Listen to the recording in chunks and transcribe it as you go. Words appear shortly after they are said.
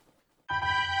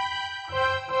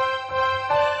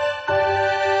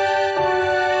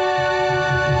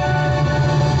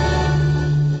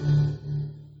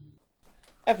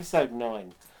episode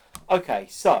 9. Okay,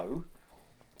 so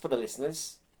for the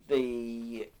listeners,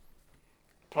 the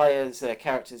players,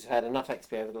 characters have had enough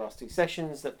XP over the last 2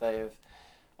 sessions that they have.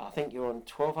 I think you're on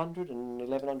 1200 and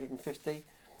 1150.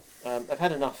 They've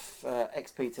had enough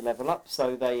XP to level up,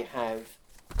 so they have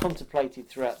contemplated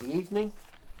throughout the evening.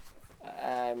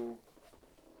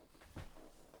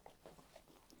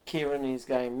 Kieran is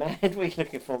going mad. What are you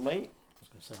looking for, mate? I was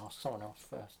going to say ask someone else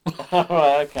first.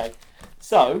 Alright, okay.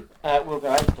 So, we'll go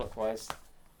anti-clockwise.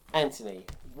 Anthony,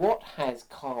 what has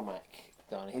Carmack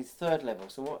done? His 3rd level,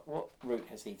 so what route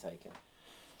has he taken?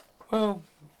 Well,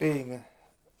 being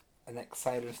an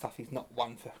ex-sailor and stuff, he's not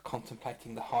one for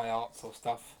contemplating the high arts or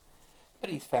stuff,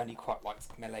 but he's found he quite likes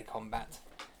melee combat,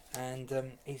 and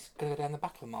he's going to go down the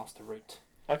Battle Master route.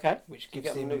 Okay. Which gives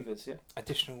him manoeuvres, yeah?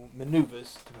 additional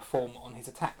manoeuvres to perform on his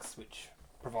attacks, which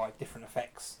provide different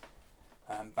effects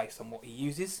based on what he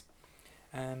uses.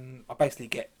 I basically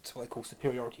get what I call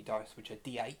superiority dice, which are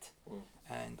D8,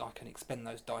 and I can expend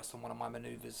those dice on one of my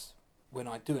manoeuvres when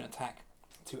I do an attack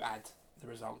to add the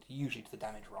result, usually to the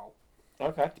damage roll.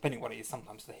 Okay. Depending on what it is,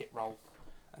 sometimes the hit roll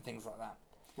and things like that.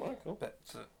 Right, cool. But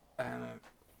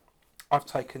I've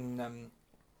taken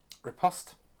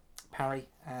riposte, parry,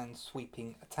 and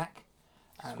sweeping attack.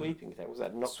 Sweeping attack, was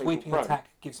that not Sweeping attack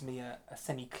gives me a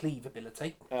semi-cleave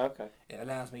ability. Oh, okay. It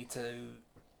allows me to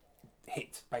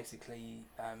hit basically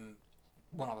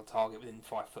one other target within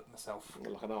 5 foot of myself.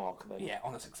 Like an arc then? Yeah,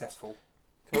 on a successful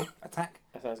attack.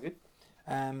 That sounds good.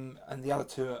 And the other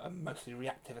 2 are mostly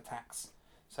reactive attacks,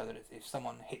 so that if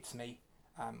someone hits me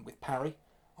with parry,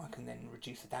 I can then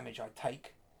reduce the damage I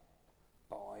take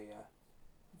by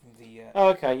the Oh,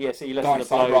 okay, yeah, so you lessen the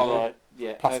dice I blow roll by...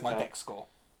 Yeah, plus okay. my dex score.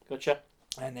 Gotcha.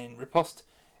 And then riposte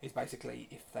is basically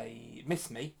if they miss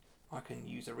me, I can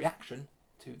use a reaction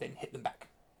to then hit them back.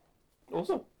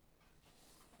 Awesome.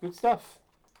 Good stuff.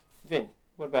 Vin,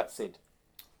 what about Sid?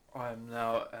 I am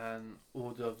now an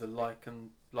Order of the Lycan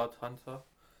Blood Hunter,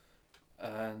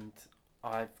 and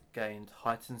I've gained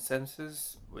heightened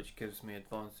senses, which gives me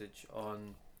advantage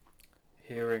on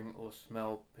hearing or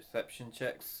smell perception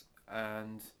checks,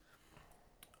 and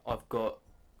I've got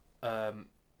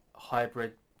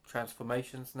hybrid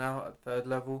transformations now at 3rd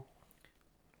level,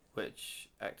 which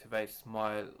activates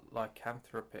my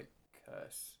lycanthropic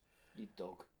curse. You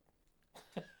dog.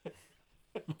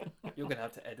 You're going to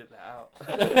have to edit that out.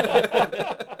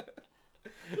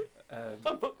 I'm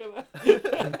not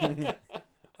gonna.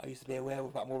 I used to be a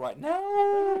werewolf, but I'm all right now.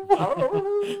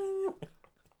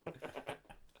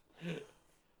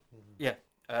 Yeah,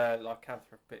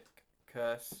 lycanthropic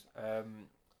curse,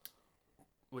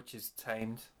 which is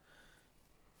tamed,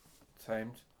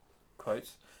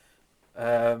 quotes,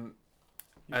 and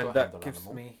that gives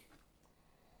me...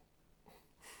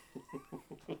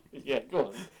 Yeah, go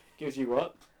on. Gives you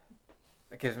what?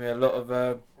 It gives me a lot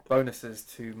of bonuses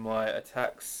to my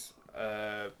attacks,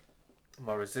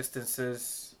 my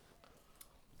resistances,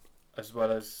 as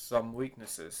well as some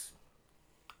weaknesses.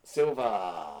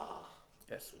 Silver.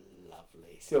 Yes.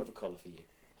 Lovely. Silver collar for you.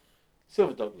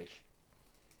 Silver doglish.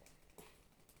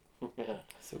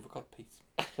 Silver god piece.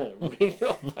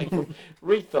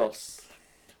 Rethos.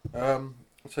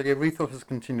 So yeah, Rethos has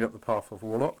continued up the path of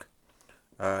Warlock.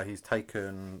 He's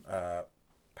taken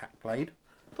Pack Blade.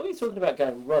 I thought you were talking about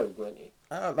going rogue, weren't you?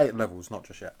 Later levels, not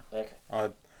just yet. Okay.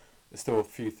 There's still a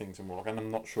few things in Warlock, and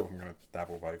I'm not sure if I'm going to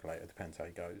dabble rogue later. Depends how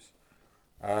it goes.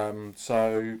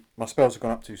 So my spells have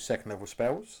gone up to 2nd level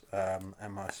spells,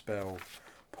 and my spell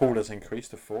pool has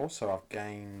increased to 4. So I've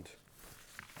gained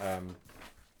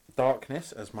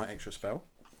Darkness as my extra spell.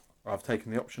 I've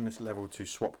taken the option this level to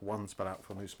swap one spell out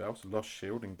for a new spell, so Lost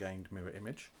Shield, and gained Mirror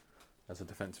Image as a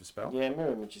defensive spell. Yeah,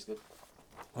 Mirror Image is good.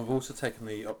 I've also taken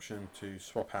the option to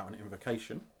swap out an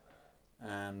Invocation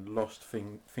and lost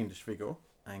Fiendish Vigour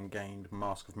and gained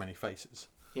Mask of Many Faces.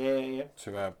 Yeah.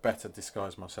 To better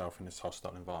disguise myself in this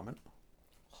hostile environment.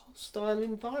 Hostile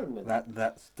environment?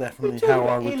 That's definitely how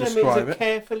I would describe it. it. A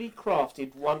carefully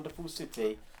crafted, wonderful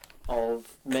city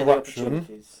of many corruption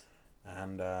opportunities.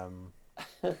 And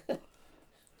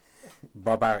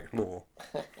barbaric law.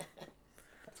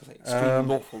 Extreme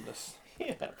lawfulness.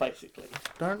 Yeah, basically.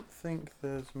 Don't think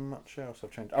there's much else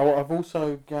I've changed. Oh, I've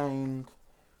also gained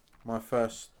my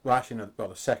first, the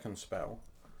 2nd spell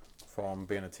from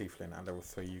being a tiefling at level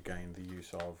 3. You gain the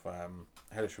use of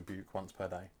Hellish Rebuke once per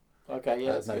day. Okay,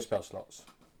 yeah. No spell slots.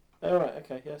 Oh, right,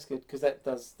 okay, yeah, that's good, because that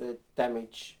does the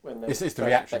damage when It's the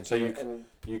reaction, so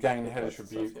you gain Hellish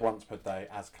Rebuke once per day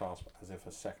as class, as if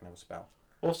a 2nd level spell.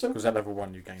 Awesome. Because at level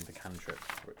 1 you gain the cantrip,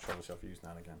 which obviously I've used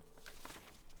now and again.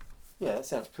 Yeah, that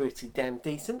sounds pretty damn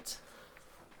decent.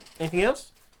 Anything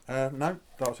else? No,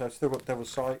 I've still got Devil's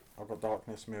Sight. I've got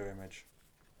Darkness, Mirror Image.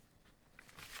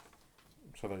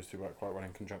 So those two work quite well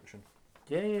in conjunction.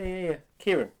 Yeah.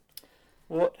 Kieran,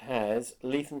 what has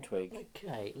Leaf and Twig?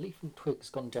 Okay, Leaf and Twig's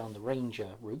gone down the Ranger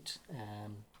route,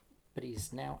 but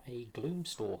he's now a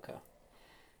Gloomstalker.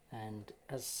 And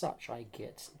as such, I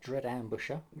get Dread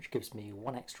Ambusher, which gives me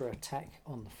 1 extra attack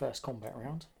on the first combat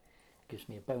round. Gives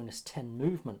me a bonus 10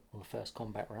 movement on the first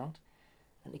combat round.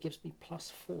 And it gives me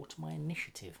 +4 to my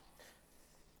initiative.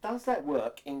 Does that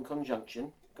work in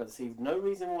conjunction? Because I see no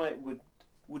reason why it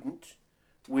wouldn't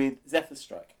with Zephyr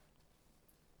Strike.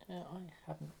 I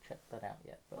haven't checked that out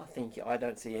yet. But I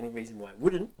don't see any reason why it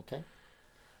wouldn't. okay.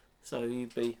 So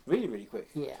you'd be really, really quick.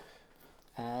 Yeah.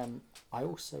 I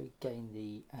also gain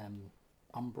the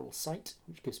Umbral Sight,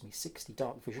 which gives me 60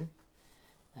 dark vision.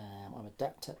 I'm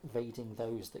adept at evading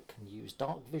those that can use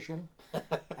dark vision,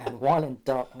 and while in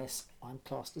darkness, I'm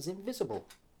classed as invisible.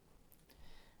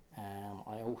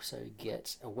 I also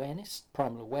get awareness,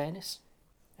 primal awareness,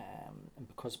 and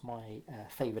because my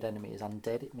favoured enemy is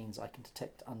undead, it means I can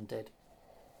detect undead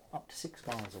up to 6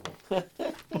 miles away.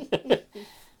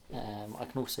 I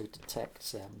can also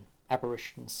detect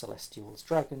aberrations, celestials,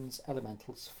 dragons,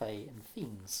 elementals, fae, and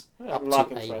fiends up like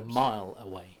to and a friends. mile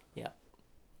away. Yeah.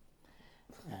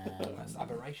 That's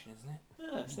aberration, isn't it?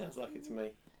 Yeah, sounds like it to me.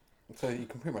 So you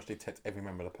can pretty much detect every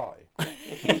member of the party.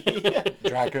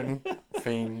 Dragon,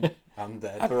 Fiend,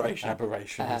 Undead,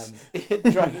 Aberrations.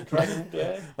 Dragon,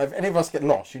 yeah. Like, if any of us get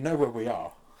lost, you know where we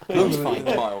are.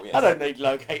 Mile, yes. I don't need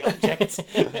locate objects.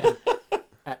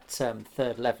 At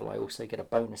 3rd level, I also get a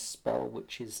bonus spell,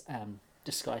 which is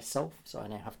Disguise Self. So I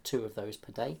now have 2 of those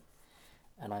per day.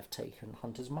 And I've taken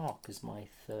Hunter's Mark as my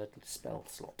 3rd spell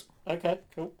slot. Okay,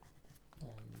 cool.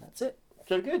 And that's it.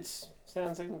 So good.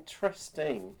 Sounds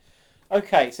interesting.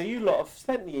 Okay, so you lot have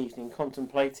spent the evening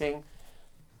contemplating.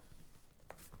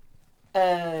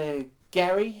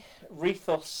 Gary,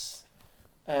 Rethos,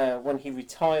 when he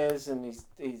retires and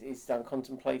he's done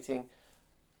contemplating,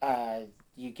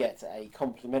 you get a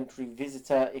complimentary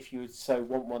visitor if you would so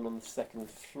want one on the 2nd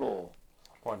floor.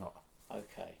 Why not?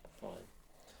 Okay, fine.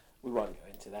 We won't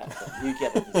go into that, but you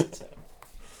get a visitor.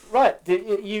 Right,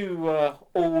 you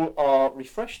all are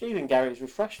refreshed. Even Gary's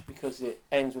refreshed because it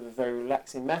ends with a very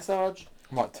relaxing massage.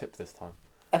 I might tip this time.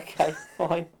 Okay,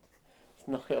 fine.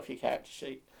 Knock it off your character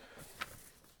sheet.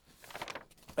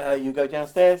 You go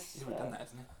downstairs. He's already done that,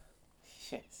 hasn't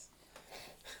he? Yes.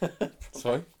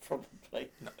 Sorry? Probably.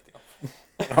 No,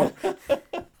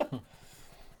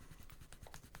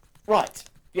 Right.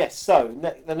 Yes. So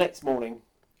the next morning,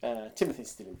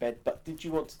 Timothy's still in bed. But did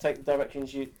you want to take the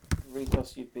directions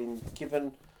you've been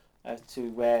given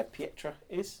to where Pietra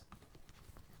is?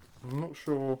 I'm not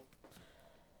sure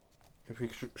if we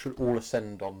should all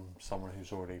ascend on someone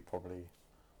who's already probably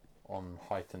on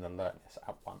heightened alertness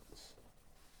at once.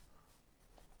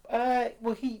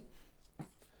 Well,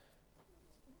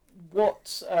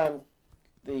 what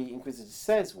the Inquisitor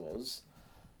said was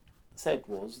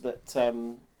that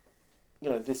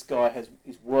this guy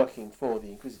is working for the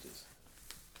Inquisitors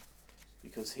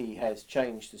because he has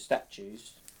changed the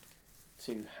statues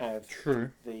to have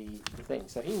True. the thing.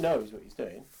 So he knows what he's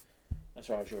doing, as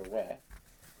far as you're aware.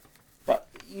 But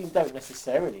you don't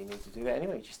necessarily need to do that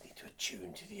anyway. You just need to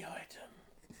attune to the item.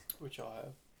 Which I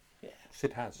have. Yeah.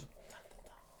 Sid has.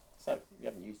 So you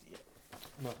haven't used it yet.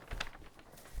 No.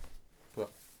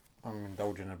 I'm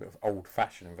indulging in a bit of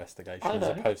old-fashioned investigation I as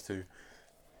know. opposed to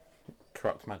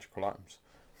corrupt magical items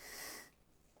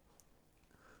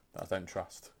that I don't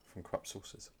trust from corrupt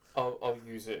sources. I'll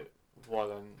use it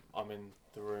while I'm in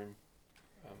the room.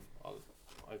 I'll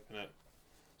open it,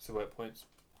 see where it points.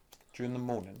 During the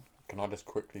morning, can I just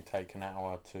quickly take an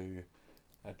hour to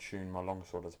attune my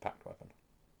longsword as a packed weapon?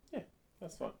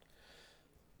 That's fine.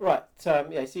 Right, so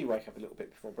you wake up a little bit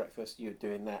before breakfast, you're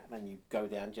doing that, and then you go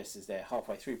down just as they're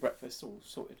halfway through breakfast, all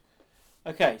sorted.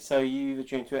 Okay, so you've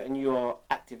attuned to it, and you are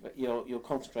you're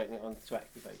concentrating on to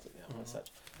activate it now, as such.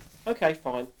 Okay,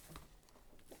 fine.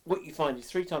 What you find is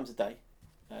 3 times a day,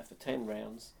 for 10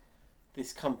 rounds,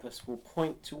 this compass will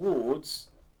point towards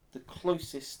the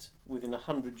closest within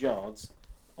 100 yards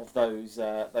of those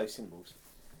symbols.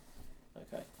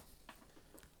 Okay.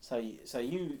 So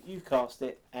you cast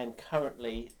it, and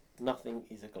currently nothing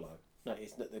is aglow. No,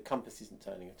 it's not, the compass isn't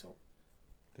turning at all.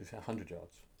 Did you say 100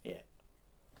 yards? Yeah.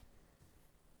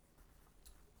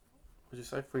 Would you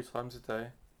say 3 times a day?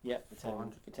 Yeah, for 10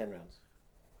 400. for 10 rounds.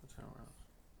 For 10 rounds.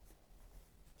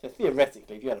 So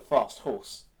theoretically, if you had a fast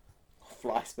horse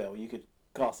fly spell, you could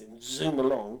cast it and zoom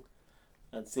along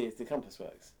and see if the compass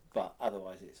works. But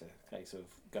otherwise, it's a case of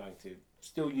going to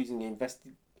still using the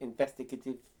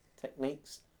investigative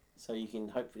techniques so you can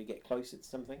hopefully get closer to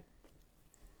something.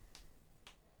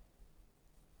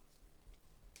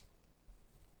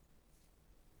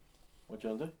 What do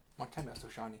you want to do? My toenail's still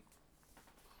shiny.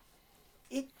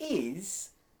 It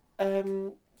is, yeah.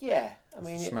 I Has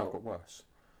mean, the smell got worse?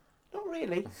 not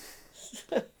really.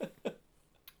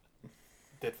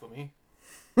 Dead for me.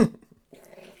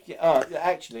 Yeah,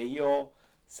 actually, your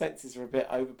senses are a bit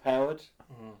overpowered.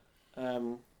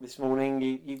 Mm. This morning,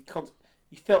 you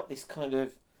felt this kind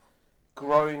of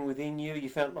growing within you. You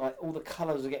felt like all the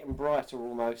colours are getting brighter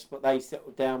almost, but they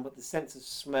settled down. But the sense of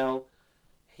smell,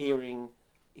 hearing,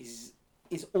 is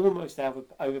almost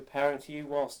overpowering to you.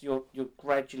 Whilst you're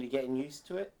gradually getting used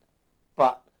to it,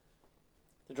 but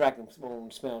the dragon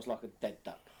spawn smells like a dead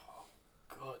duck.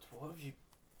 God, what have you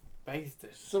bathed in?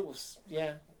 Sort of,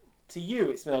 yeah. To you,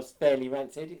 it smells fairly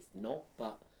rancid. It's not,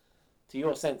 but to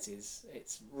your senses,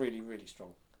 it's really, really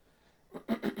strong.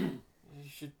 You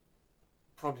should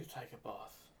probably take a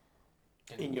bath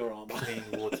In your armour. clean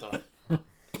water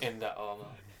in that armour.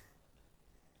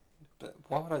 But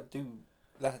why would I do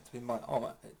that with my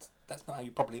armour? That's not how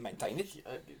you properly maintain it. Yeah,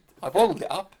 I've oiled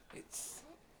it up. It's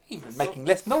even making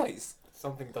less noise.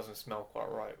 something doesn't smell quite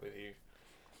right with you.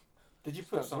 Did you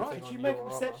put Smells something Could on you make a your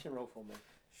perception roll for me? armour?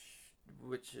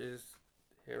 Which is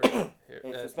here. Here.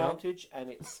 It's smell? advantage and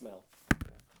it's smell.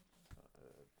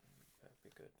 That'd be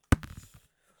good.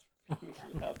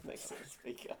 Loud next to the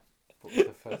speaker. What was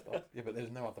the first op- yeah, but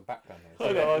there's no other background noise.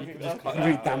 I know, I you think can just that's-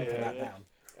 really yeah, dampen yeah, that yeah. down.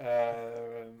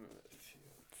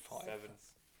 5. 7.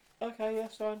 Okay, yeah,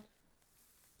 it's fine.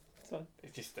 It's fine.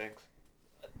 It just stinks.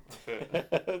 That's it.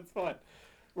 It's fine.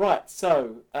 Right,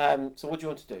 so what do you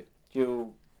want to do?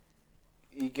 You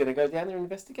gonna go down there and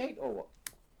investigate, or what?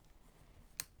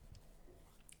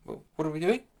 Well, what are we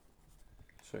doing?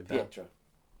 So down. Pietro.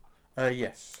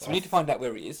 Yes. So we need to find out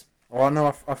where he is. Oh,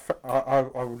 no, I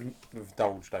would have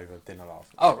divulged over dinner last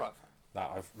night Oh, right.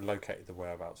 that I've located the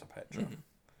whereabouts of Petra. Mhm.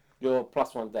 Your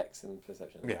 +1 dex and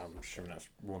perception. Yeah, I'm assuming that's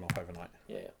worn off overnight.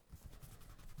 Yeah.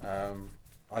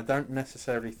 I don't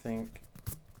necessarily think.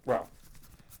 Well,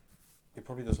 he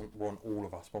probably doesn't want all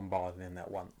of us bombarding in at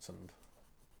once and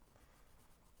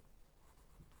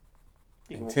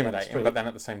You can walk down the intimidating. street. But then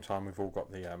at the same time, we've all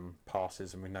got the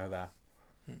passes, and we know they're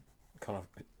kind of.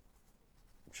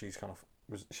 She's kind of.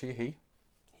 Was she he?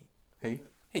 He.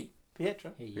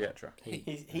 Pietro. Pietra. He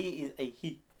is a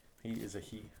he. He is a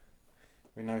he.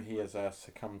 We know he has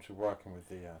succumbed to working with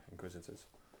the Inquisitors.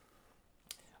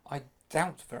 I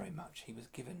doubt very much he was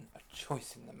given a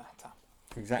choice in the matter.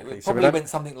 Exactly. It So, probably went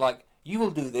something like, "You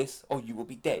will do this, or you will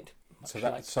be dead." so Much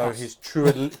that like so us. his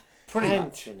true Pretty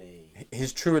much. Anthony.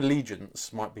 his true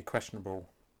allegiance might be questionable,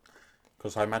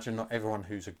 because I imagine not everyone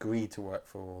who's agreed to work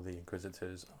for the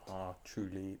Inquisitors are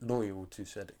truly loyal to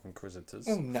said Inquisitors.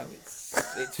 Oh no,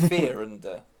 it's fear and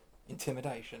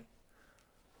intimidation.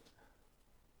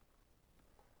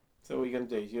 So what are you going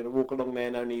to do? You're going to walk along there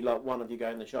and only like one of you go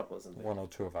in the shop or something? One or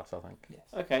two of us, I think. Yes.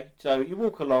 Okay, so you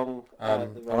walk along. the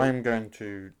road. I'm going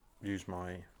to use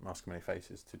my Mask of Many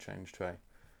Faces to change to a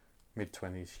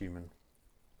mid-20s human.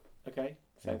 Okay,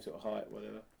 same sort of height,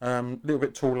 whatever. Little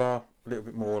bit taller, a little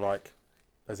bit more like,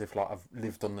 as if like I've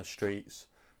lived on the streets,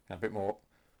 and a bit more.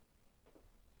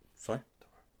 Sorry,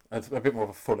 a bit more of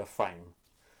a fuller frame,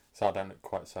 so I don't look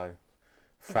quite so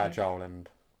fragile and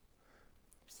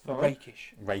It's fine.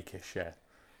 Rakish. rakish. Yeah,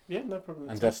 Yeah, no problem.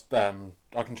 and at all. just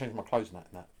I can change my clothes in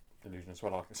that illusion as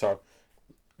well. So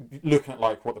looking at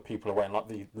like what the people are wearing, like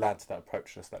the lads that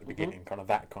approached us at the beginning, kind of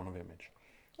that kind of image.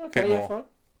 Okay, bit yeah, more. fine.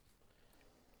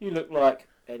 You look like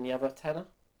any other tanner.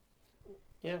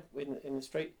 Yeah, in the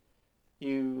street.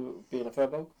 You being a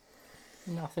furball.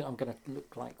 No, I think I'm going to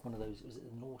look like one of those. Was it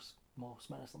the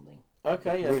Norseman or something?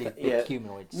 Okay, yeah, Really big yeah.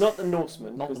 humanoids. Not the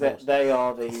Norsemen, Not because the Norse. they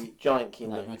are the giant king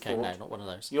No, that you okay, fought. no, not one of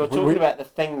those. You're We- talking we- about the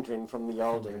Thengdrin from the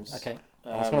Yaldens. Okay.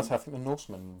 I was going to say, I think the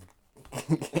Norsemen.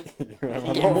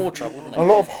 You get more trouble, wouldn't A they?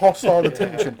 lot of hostile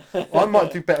attention. I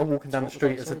might do better walking down the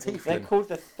street as a They're tiefling. called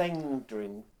the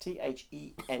Thengdrin.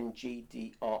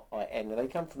 Thengdrin. Now, they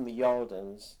come from the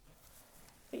Yaldens.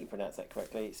 I think you pronounced that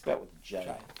correctly. It's spelled with a J.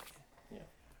 Jay. Yeah.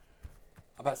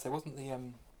 I about to say, wasn't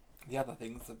the other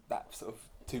things that sort of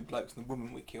two blokes and the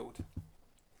woman we killed?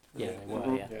 Yeah, The- they the-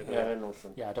 were, yeah. Yeah, they're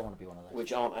Norsemen. Yeah, I don't want to be one of those.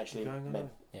 Which aren't actually No, no, men.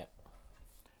 no.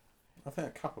 I think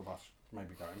a couple of us may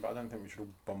be going, but I don't think we should all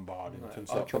bombard No. into Do you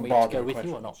want me to bombard go with with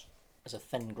you or questions. not? As a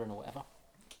Thengrin or whatever?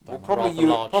 Well, I'm a probably rather you-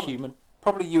 large probably- human.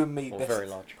 Probably you and me Or best. very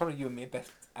large. Probably you and me are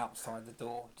best outside the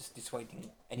door, just dissuading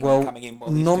anyone Well, coming in.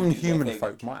 While these two do their non-human thing.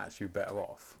 folk might actually be better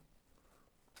off,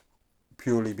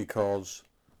 purely because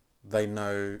they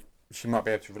know she might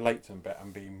be able to relate to them better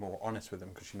and be more honest with them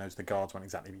because she knows the guards won't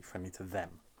exactly be friendly to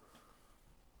them.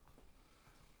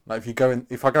 Like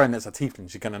if I go in as a tiefling,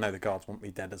 she's going to know the guards want me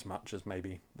dead as much as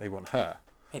maybe they want her.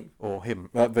 Him. Or him.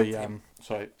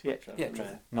 Sorry. Pietro. Yeah,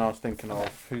 man. No, I was thinking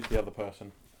of who's the other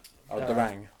person? Oh,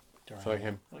 Durang. Sorry,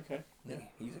 him. Okay. Yeah,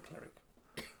 he's a cleric.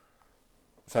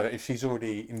 So if she's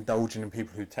already indulging in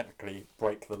people who technically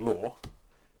break the law,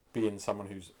 being someone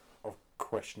who's of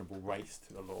questionable race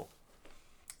to the law,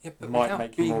 Yeah, but might without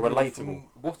make you more being relatable. From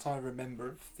what I remember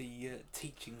of the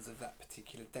teachings of that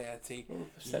particular deity, Well,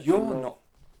 perception you're roll. not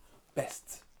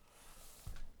best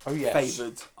oh yes,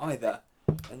 favoured either.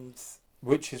 And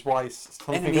which is why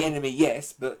enemy,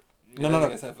 yes, but No, you no, don't no.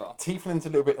 go so far. Tiefling's a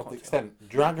little bit of the Can't extent.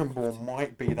 Dragonborn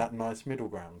might be that nice middle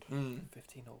ground.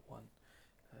 15 or 1.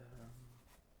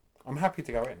 I'm happy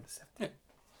to go in, Yeah.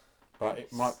 but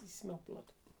it might. You smell blood.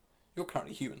 You're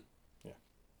currently human.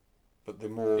 But the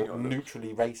more You gotta look.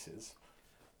 neutrally races,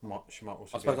 she might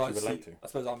also I be able suppose to relate I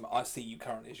suppose I see you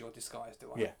currently as your disguise,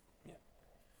 do I? Yeah.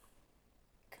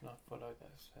 Can I follow that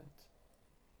scent?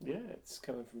 Yeah, it's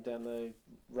coming from down the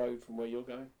road from where you're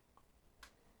going.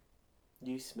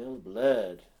 You smell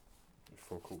blood. to.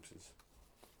 4 corpses.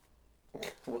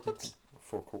 What?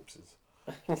 4 corpses.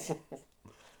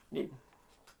 You.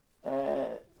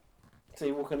 So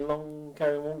you're walking along,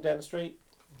 carrying on down the street.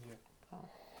 Yeah.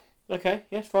 Okay,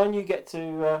 yes, fine. You get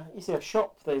to, you see a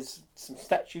shop. There's some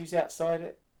statues outside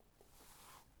it.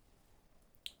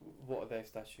 What are they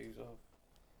statues of?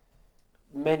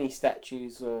 Many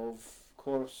statues of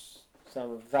course,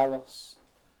 some of Valos,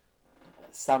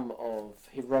 some of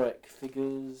heroic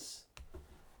figures,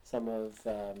 some of,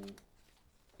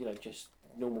 just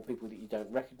normal people that you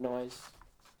don't recognise.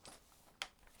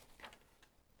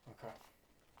 Okay.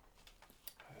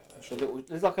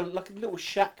 There's like a little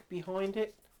shack behind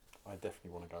it. I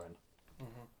definitely want to go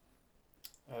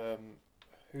in.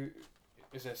 Who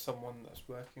is there? Someone that's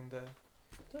working there?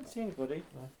 Don't see anybody.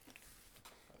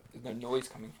 There's no noise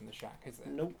coming from the shack, is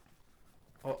there? Nope.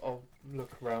 I'll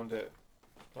look around it,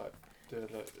 like do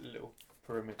a little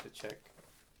perimeter check.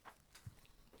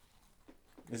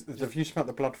 Have you smelt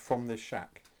the blood from this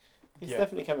shack? It's Yeah.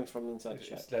 definitely coming from inside the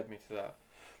shack. It's led me to that.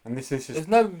 And this There's is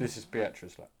no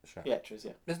Beatrice's shack. Beatrice,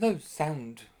 yeah. there's no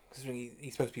sound considering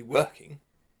he's supposed to be working.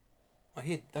 Don't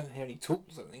hear any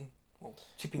tools or anything. Or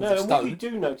chippings No, of and what you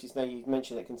stone. do notice now, you've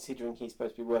mentioned that considering he's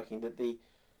supposed to be working, that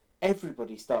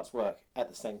everybody starts work at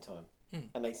the same time,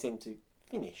 and they seem to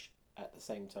finish at the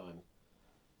same time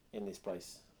in this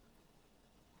place.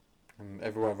 And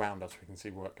everywhere around us we can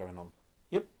see work going on.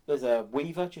 Yep, there's a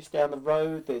weaver just down the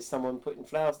road. There's someone putting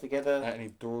flowers together. Any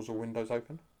doors or windows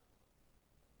open?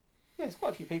 Yeah, there's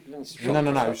quite a few people in the shop.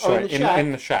 No. Oh, Sorry, in the shack?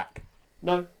 in the shack.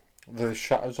 No, There's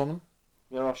shutters on them.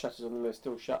 there are shutters on them. They're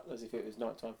still shut as if it was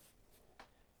night time.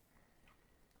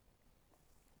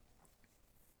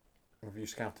 Have you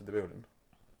scouted the building?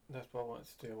 That's what I wanted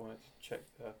to do. I wanted to check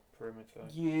the perimeter.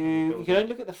 of the You building. can only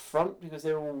look at the front because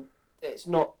they're all. It's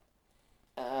not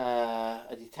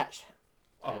a detached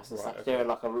Oh, house and right, stuff. okay. They're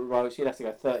like a row, so you'd have to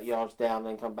go 30 yards down and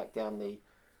then come back down the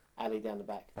alley down the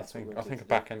back. I That's what think we a wanted to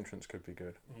back entrance could be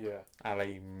good. Yeah.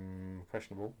 Alley,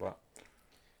 questionable, but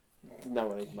do. No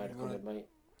one even made a comment, mate.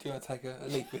 Do you want to take a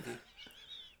leaf with you?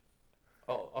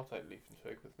 I'll take leaf and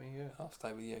twig with me. Yeah. I'll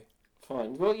stay with you.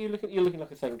 Fine. Well, you're looking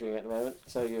like a Thangdring at the moment.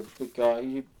 So you're a big guy.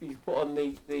 You put on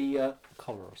the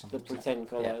Collar or the something. wasn't it? pretend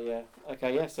collar. Yeah.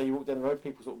 Okay. Yeah. So you walk down the road.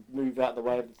 People sort of move out of the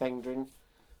way of the Thangdring.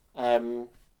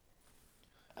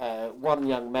 One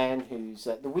young man who's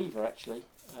the weaver actually.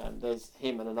 There's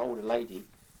him and an older lady.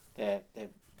 They're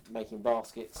making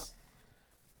baskets.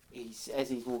 As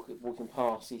he's walking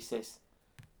past, he says,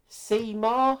 "See,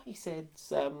 Ma," he said.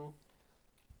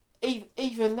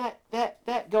 Even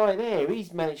that guy there,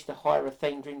 he's managed to hire a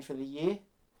Thangdring for the year.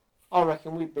 I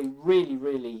reckon we'd be really,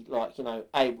 really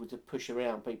able to push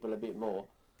around people a bit more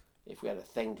if we had a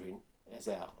Thangdring as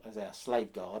our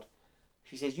slave guard.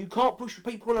 She says, "You can't push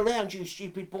people around, you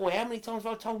stupid boy. How many times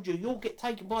have I told you? You'll get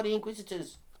taken by the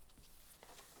Inquisitors."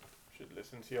 Should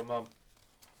listen to your mum.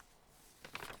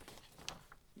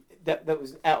 That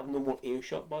was out of normal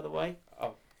earshot, by the way.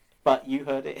 Oh. But you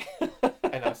heard it.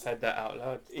 And I said that out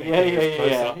loud. thinking Yeah. it was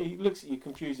closer. He looks at you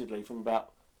confusedly from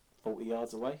about 40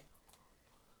 yards away.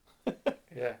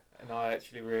 Yeah, and I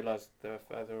actually realised they were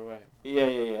further away.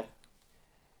 Yeah.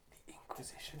 The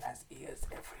Inquisition has ears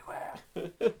everywhere.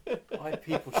 Why are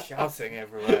people shouting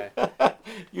everywhere?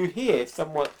 You hear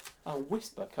somewhat a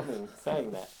whisper coming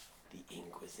saying that. The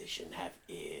Inquisition have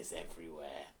ears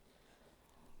everywhere.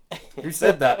 Who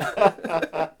said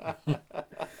that?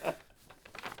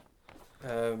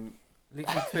 Leaf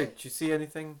and twig, do you see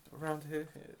anything around here?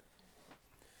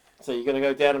 So you're going to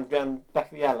go down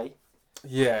back of the alley.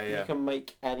 Yeah, You can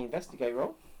make an investigate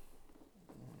roll.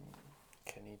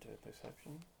 Can he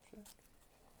perception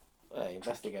check.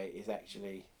 Investigate is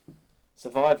actually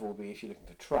survival will be if you're looking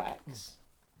for tracks.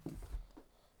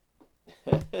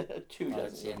 2 see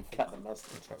doesn't anything. cut the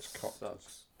mustard. That's cocked.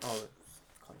 Sucks. Oh, it's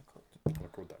kind of cocked. I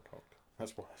called that cocked.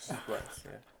 That's worse. Worse,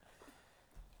 yeah.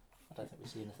 I don't think we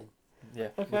see anything. Yeah.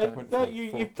 Okay, went no, for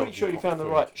you're full pretty sure you dodgy found the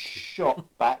cocked right food.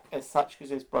 shot back as such because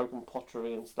there's broken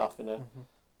pottery and stuff in a Mhm.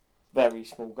 very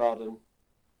small garden.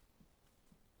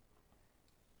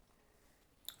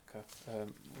 Okay.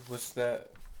 Was there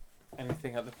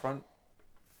anything at the front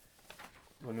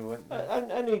when we went there?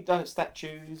 And only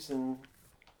statues and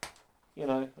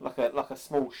like a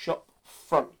small shop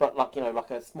front, but like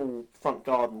a small front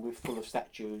garden with full of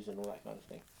statues and all that kind of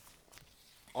thing.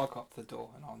 I'll go up to the door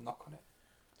and I'll knock on it.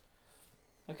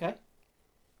 Okay.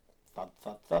 Thud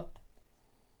thud thud.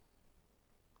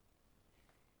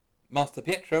 Master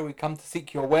Pietro, we come to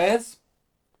seek your wares.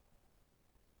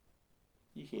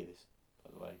 You hear this,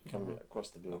 by the way, coming across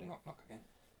the Knock, building. knock, knock again.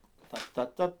 Thud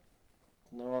thud thud.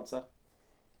 No answer.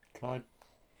 Can I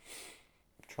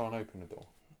try and open the door?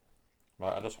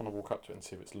 Right, I just want to walk up to it and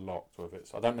see if it's locked or if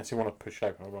it's. I don't necessarily want to push it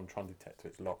open. I want to try and detect if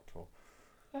it's locked or.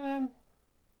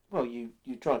 Well, you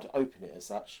try to open it as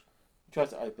such. You try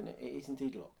to open it. It is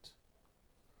indeed locked.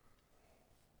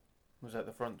 Was that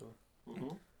the front door? Mm-hmm.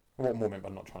 What more meant by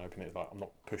not trying to open it? Like I'm not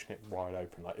pushing it wide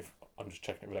open. Like if I'm just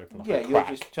checking it would open like Yeah, a you're crack.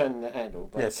 just turning the handle.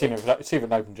 But Yeah, see if it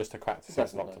would open just a crack to see if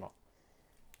it's Doesn't, locked no. or not.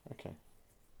 Okay.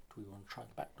 Do we want to try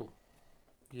the back door?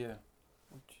 Yeah.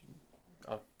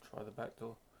 I'll try the back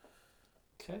door.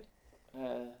 Okay.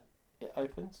 It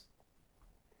opens.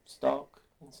 It's dark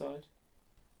inside.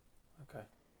 Okay.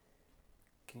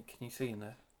 Can you see in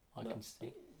there? I No. can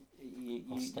see. You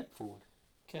I'll step forward.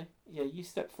 Okay. Yeah, you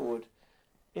step forward.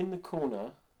 In the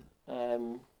corner,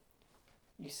 you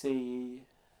see.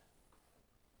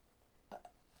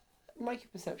 Make a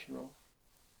perception roll.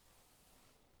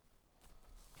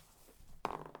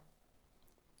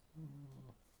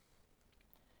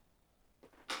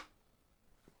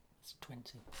 It's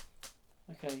 20.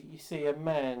 Okay, you see a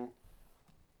man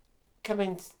come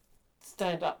in,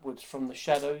 stand upwards from the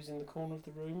shadows in the corner of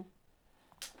the room.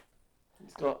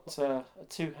 He's got a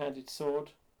two-handed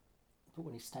sword. But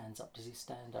when he stands up, does he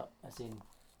stand up as in?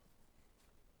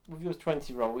 With your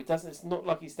 20 roll, it doesn't. It's not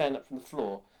like he's standing up from the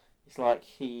floor. It's like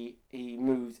he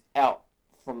moves out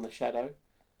from the shadow.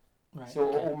 Right. So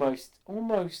okay.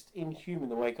 almost inhuman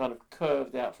the way, kind of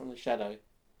curved out from the shadow.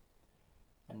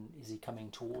 And is he coming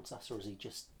towards us, or has he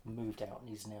just moved out and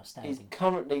he's now He's standing?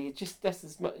 currently just that's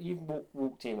as much. You've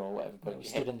walked in or whatever, Well, but he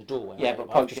stood in the doorway. yeah, right? but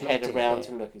I've poke just your head looked in, around yeah.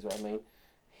 to look is what I mean.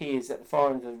 He is at the far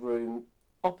end of the room,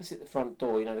 opposite the front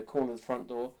door. You know, the corner of the front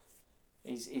door.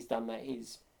 He's done that.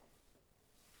 He's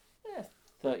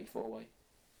 30 foot away.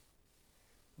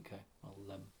 Okay, I'll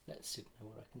let Sid know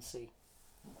what I can see.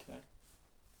 Okay.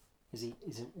 Is he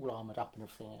all armoured up and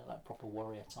everything, like proper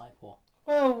warrior type, or?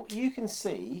 Well, you can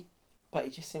see, but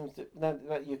it just seems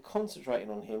that you're concentrating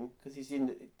on him because he's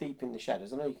deep in the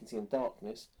shadows. I know you can see in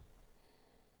darkness,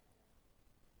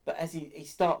 but as he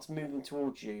starts moving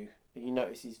towards you, you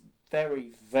notice he's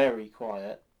very, very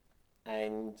quiet,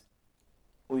 and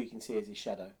all you can see is his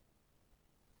shadow.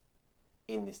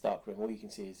 In this dark room, all you can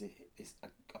see is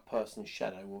a person's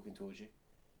shadow walking towards you,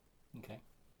 Okay.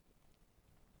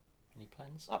 Any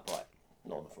plans? upright,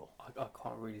 not on the floor. I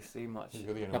can't really see much.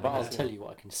 You're the only No, but one I'll who's tell you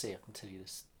what I can see. I can tell you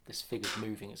this figure's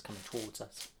moving. It's coming towards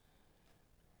us.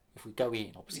 If we go in,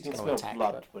 You obviously can it's smell going to attack.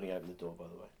 blood But when you open the door, by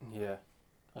the way. Yeah.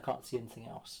 I can't see anything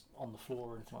else on the floor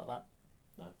or anything like that.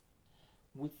 No.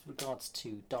 With regards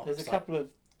to dark There's a sight, couple of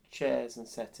chairs and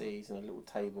settees and a little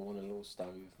table and a little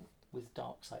stove. with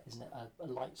dark sight, isn't it a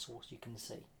light source you can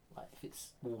see? Like if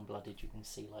it's warm-blooded, you can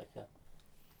see like a.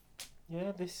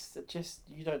 Yeah, this just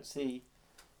you don't see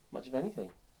much of anything.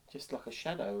 Just like a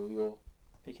shadow you're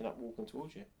picking up walking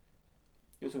towards you.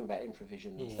 You're talking about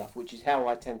infravision and Yeah. stuff, which is how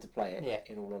I tend to play it. Yeah.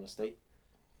 In all honesty,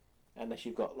 unless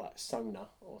you've got like sonar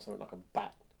or something like a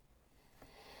bat.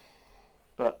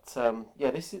 But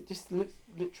yeah, this is just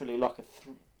literally like a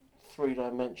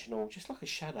three-dimensional, just like a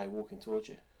shadow walking towards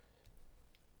you.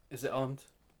 Is it armed?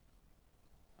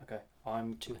 Okay.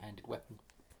 I'm Two-handed weapon.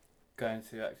 going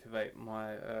to activate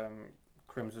my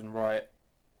Crimson Riot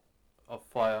of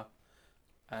Fire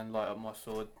and light up my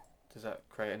sword. Does that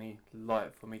create any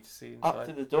light for me to see inside? Up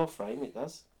to the door frame, it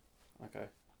does. Okay.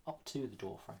 Up to the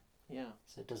door frame, Yeah.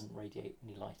 so it doesn't radiate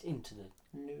any light into the.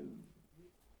 No.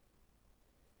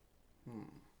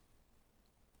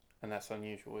 And that's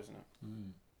unusual, isn't it?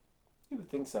 Mm. You would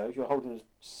think so if you're holding a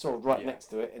sword right Yeah. next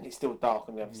to it and it's still dark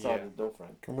on the other side Yeah. of the door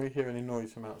frame. Can we hear any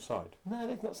noise from outside? No,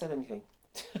 they've not said anything.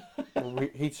 Well,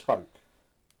 he spoke.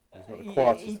 He's not the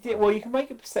quietest. He did, well, you can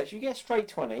make a perception. You get a straight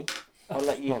 20. I'll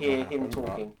let you Not hear gonna him happen,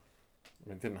 talking.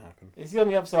 It didn't happen. Is he on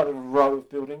the other side of a row of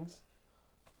buildings?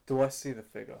 Do I see the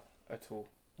figure at all?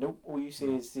 Nope. All you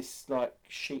see is this like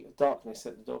sheet of darkness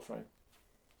at the door frame.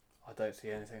 I don't see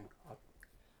anything.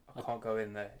 I can't go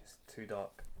in there. It's too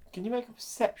dark. Can you make a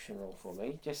perception roll for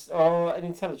me? Just or an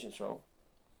intelligence roll?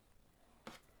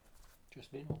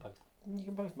 Just me or both? You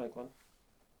can both make one.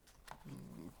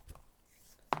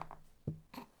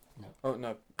 No. Oh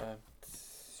no.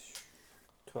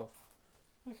 12.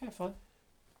 Okay, fine.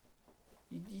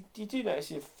 You do notice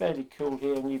you're fairly cool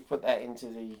here, and you put that into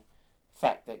the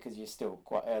fact that because you're still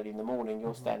quite early in the morning,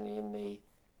 you're standing in the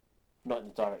not in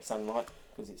the direct sunlight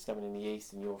because it's coming in the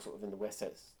east, and you're sort of in the west. So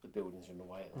it's, the buildings are in the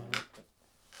way at the moment.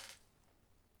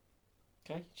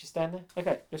 Okay, just stand there.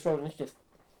 Okay, let's roll initiative.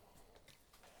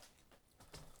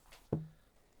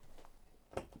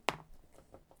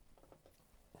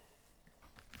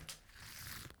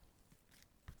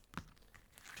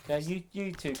 Okay,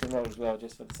 you two can roll as well,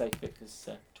 just for the sake of it, because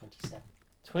 27.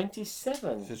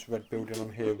 27. Is this red building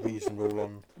on here reasonable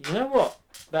on? You know what?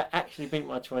 That actually beat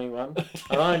my 21,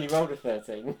 and I only rolled a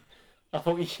 13. I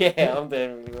thought, yeah, I'm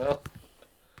doing really well.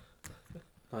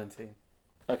 19.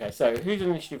 Okay, so who's on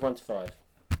initiative 1 to 5?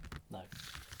 No.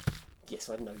 Yes,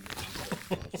 I know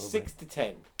you. 6 to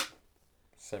 10.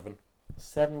 7.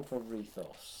 7 for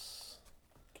Rethos.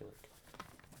 Kirik.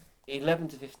 11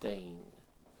 to 15.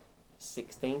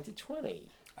 16 to 20.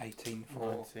 18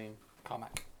 for 19.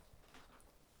 Carmack.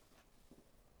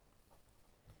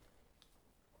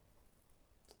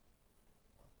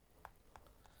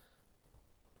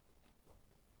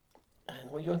 And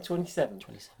what are you on, 27?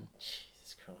 27.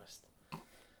 Jesus Christ.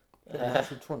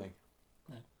 Natural 20.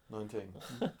 No. 19.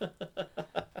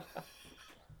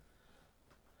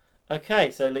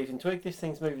 Okay, so leaving Twig, this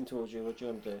thing's moving towards you. What do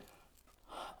you want to do?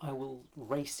 I will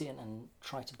race in and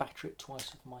try to batter it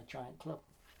twice with my giant club.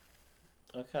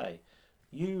 Okay,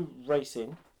 you race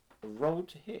in, roll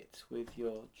to hit with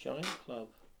your giant club.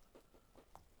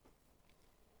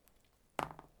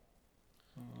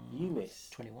 You miss.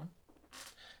 21.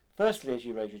 Firstly, as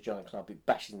you raise your giant club, it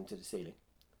bashes into the ceiling.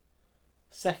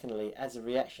 Secondly, as a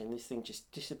reaction, this thing just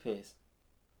disappears.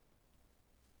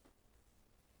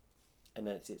 And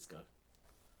then it's its go.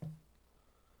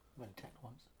 When attacked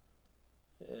once.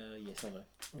 Yes, I know.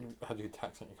 How do you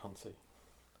attack something you can't see?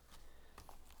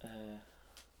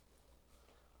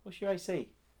 What's your AC?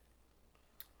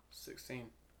 16.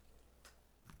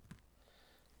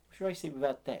 What's your AC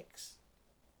without Dex?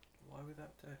 Why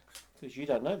without Dex? Because you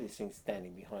don't know this thing's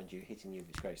standing behind you, hitting you with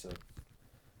its great sword.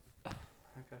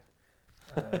 Okay.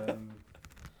 I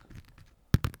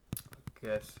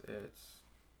guess it's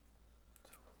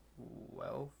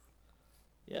 12.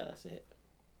 Yeah, that's it.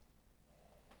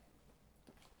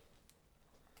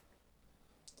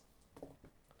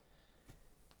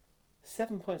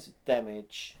 Seven points of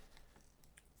damage.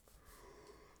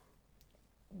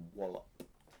 Wallop.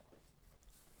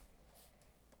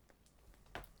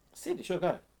 See, it's your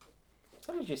go.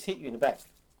 Somebody just hit you in the back.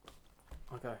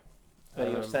 Okay. Where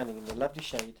you're standing in the lovely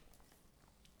shade.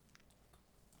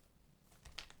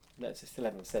 No, so still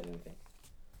haven't said anything.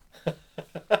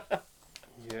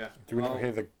 Yeah. Do we not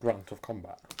hear the grunt of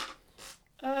combat?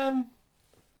 I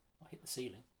hit the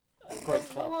ceiling. Great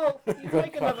club. Well, you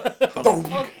make another.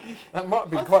 That might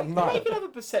be quite nice. Make another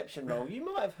perception roll. You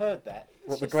might have heard that.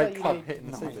 What, the Just great say you club need-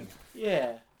 hitting the ceiling?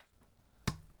 Yeah.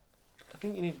 I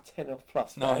think you need a 10 off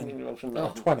plus. but I Nine. think you rolled a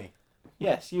Oh, 9. 20.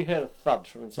 Yes, you heard a thud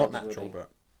from It's inside not the natural, building.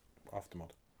 but aftermod.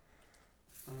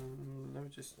 Let me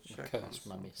just check. Curse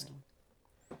on when I missed. something.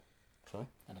 Sorry?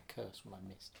 And a curse when I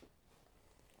missed.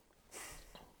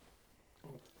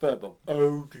 Verbal.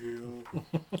 Oh dear.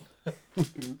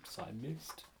 Oops, I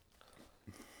missed.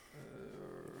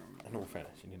 In all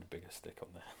fairness, you need a bigger stick on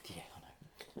there. Yeah, I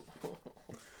know.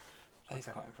 That is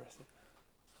quite impressive.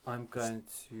 I'm going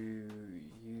to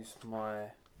use my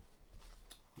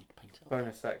You can paint it up.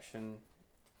 bonus action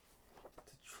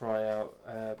to try out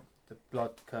the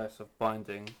Blood Curse of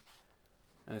Binding,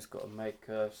 and it's got to make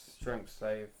a strength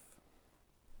save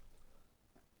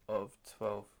of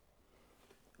 12.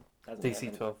 Doesn't have DC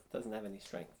any- 12. Doesn't have any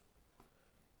strength.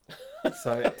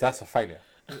 So That's a failure.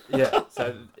 yeah,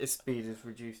 so its speed is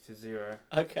reduced to 0.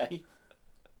 Okay.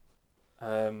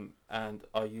 And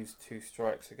I use 2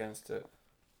 strikes against it.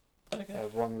 Okay.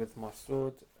 One with my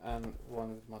sword and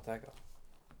one with my dagger.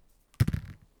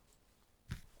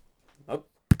 Nope.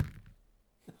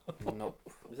 Nope.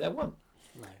 Was there one?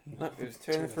 No. No, it was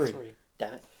 2 and 3.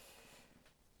 Damn it.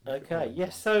 Okay.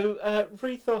 Yes. So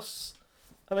Rethos.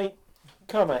 I mean,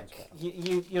 Carmack.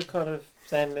 You're kind of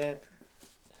standing there.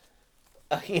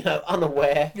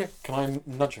 unaware. Yeah. Can I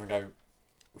nudge him and go?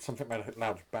 Something made a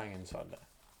loud bang inside there.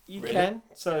 You Really? can.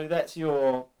 So that's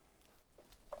your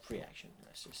free action,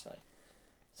 let's just say.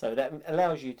 So that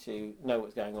allows you to know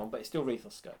what's going on, but it's still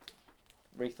Rethos scope.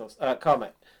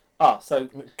 Carmack. So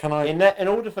Can I? in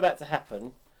order for that to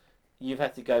happen, you've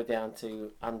had to go down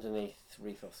to underneath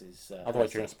Rethos's.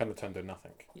 Otherwise, you're going to spend the turn doing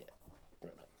nothing.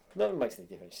 No, it makes any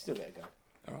difference. You still get a go.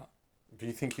 All right. Do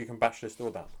you think you can bash this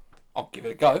door down? I'll give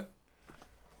it a go.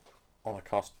 I want to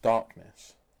cast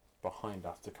darkness behind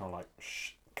us to kind of like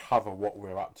cover what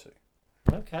we're up to.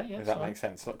 Okay, yeah. Does that fine. make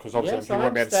sense? Because obviously Yes, you I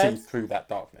won't be able to see understand. through that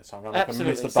darkness. So I'm going to use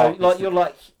Absolutely. the So darkness. like you're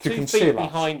like to 2 conceal feet us.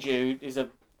 behind you is a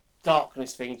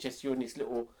darkness thing. It's just you're in this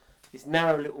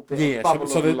narrow little bit Yeah, of bubble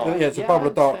so of light. it's a Yeah, bubble I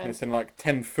of understand. darkness in like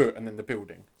 10 foot and then the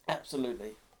building.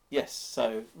 Absolutely. Yes.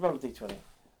 So roll a d20.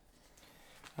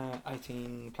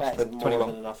 18 plus That's the more 21.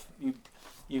 than enough. You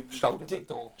Shoulder the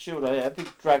door. shoulder, yeah, big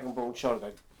Dragon Ball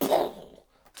shoulder goes.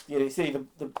 You see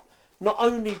the not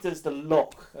only does the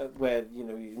lock where you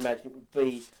imagine it would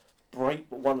be break,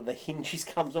 but one of the hinges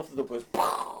comes off, the door goes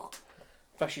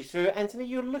flashes through. Anthony,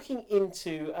 you're looking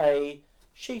into a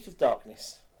sheet of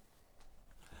darkness.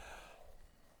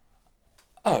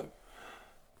 Oh.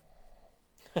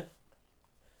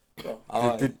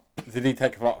 Well, Did he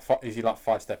take like is he like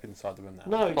 5 step inside the room now?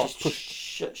 no, Oh,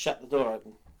 just shut the door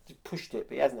open. Just pushed it,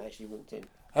 but he hasn't actually walked in.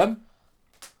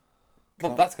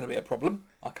 Well, that's going to be a problem.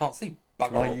 I can't see Can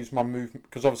bugger I all. use my movement?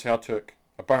 Because obviously I took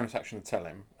a bonus action to tell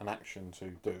him, an action to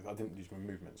do. I didn't use my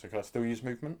movement, so can I still use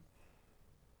movement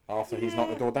after he's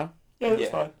knocked the door down? Yeah, that's Yeah,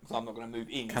 fine. because I'm not going to move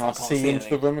in. Can so I can't see into anything.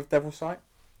 the room with Devil's Sight?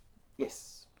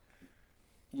 Yes.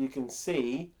 You can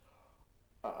see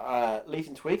Leaf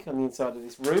and Twig on the inside of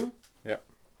this room. Yep.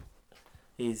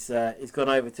 He's gone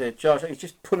over to Josh. He's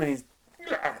just pulls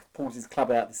his club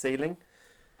out the ceiling.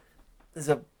 There's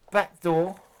a back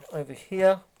door over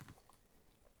here,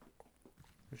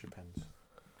 Where's your pens?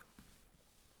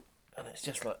 and it's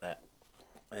just like that.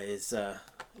 There's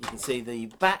you can see the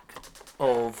back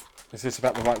of Is this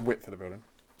about the right width for the building?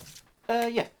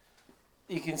 yeah.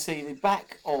 You can see the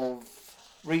back of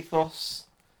Rethos,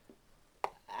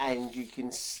 and you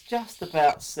can just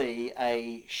about see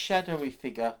a shadowy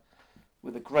figure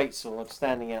with a greatsword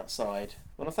standing outside.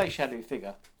 When I say shadowy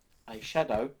figure, a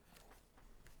shadow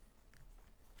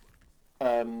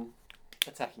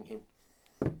attacking him.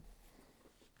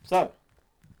 So,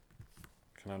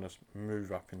 Can I just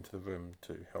move up into the room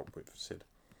to help with Sid?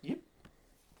 yep.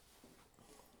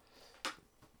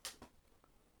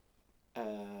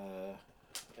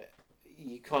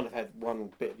 You kind of had one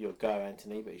bit of your go,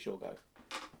 Anthony, but it's your go.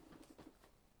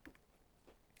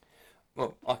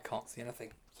 Well, I can't see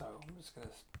anything, so I'm just going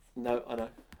to... No, I know.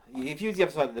 If you was the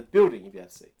other side of the building, you'd be able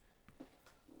to see.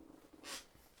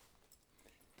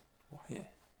 Yeah.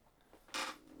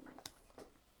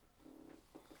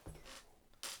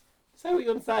 Say what you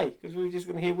want to say, because we were just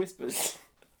going to hear whispers.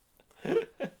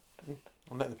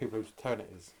 I'm letting the people whose turn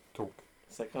it is talk.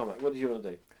 So, Carmack, what did you want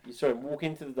to do? You saw him walk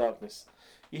into the darkness.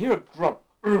 You hear a grunt.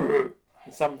 And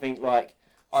something like...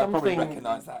 I probably something-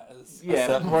 recognise that as Yeah, a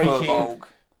certain breaking- Furbolg.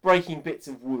 breaking bits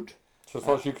of wood. So as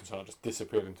far as you're concerned, I just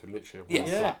disappeared into literally a wall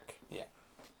Yeah. of black.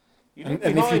 You And look if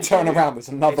you behind turn you, around, there's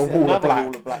another it's wall another of black.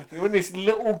 wall of black. You're in this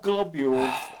little globule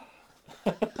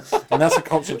of... And that's a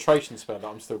concentration spell that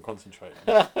I'm still concentrating.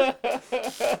 Oh,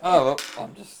 well,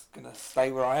 I'm just going to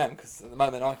stay where I am, because at the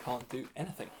moment I can't do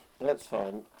anything. That's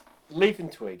fine. Leaf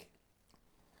and Twig.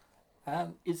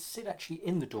 Is Sid actually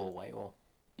in the doorway, or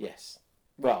Yes.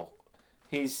 Well,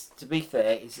 he's, to be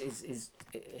fair, is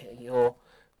your...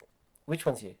 Which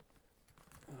one's you?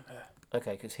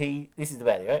 Okay, because this is the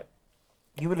baddie, right?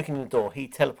 You were looking in the door, he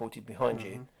teleported behind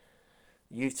you.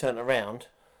 You turned around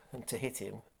and to hit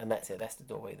him, and that's it, that's the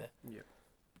doorway there.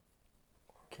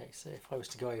 okay? So if I was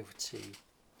to go over to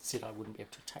Sid, I wouldn't be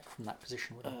able to attack from that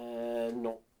position, would I?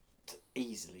 Not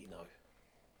easily, no.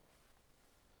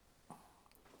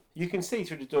 You can see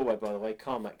through the doorway, by the way,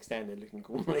 Carmack standing looking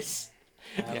gormless.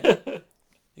 Yeah.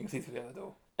 You can see through the other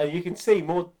door. And you can see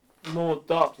more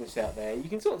darkness out there. You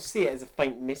can sort of see it as a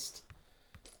faint mist.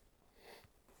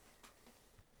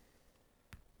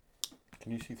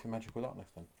 Can you see through magical darkness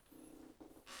then?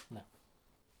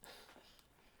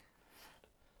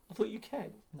 I thought you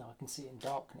can. No, I can see it in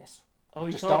darkness. Oh,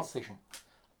 you Just can't. dark vision.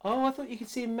 Oh, I thought you could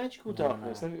see in magical No,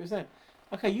 darkness. no. That's what it was saying.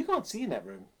 Okay, you can't see in that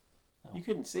room. No. You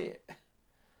couldn't see it.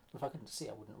 If I couldn't see,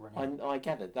 I wouldn't run in. I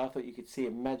gathered. I thought you could see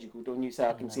in magical. When you say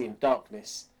I can No. see in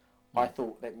darkness, I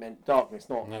thought that meant darkness,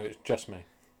 not. No, it's just me.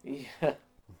 Yeah.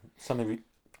 Suddenly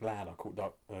loud, I caught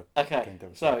dark. Okay. Doing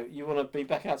Devil's So you want to be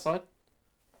back outside?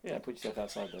 Yeah, put yourself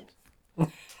outside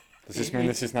then. Does this mean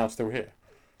this is now still here?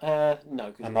 No,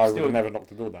 because And I would have never knocked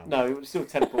the door down. No, it would still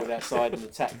teleported outside and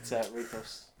attacked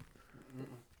Rethos.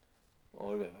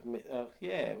 Or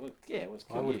yeah, well, it was.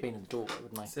 I would have been in the doorway,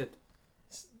 wouldn't I? Sid.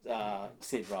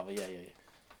 Sid, rather.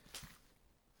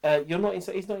 Yeah. You're not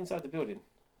inside. He's not inside the building.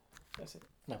 That's it.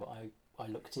 No, but I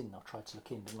looked in. I tried to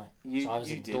look in, didn't I? You, so I was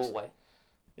you in the did. doorway.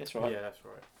 That's right. Yeah, that's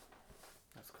right.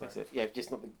 That's correct. That's it. Yeah,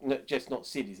 just not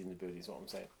Sid is in the building. Is what I'm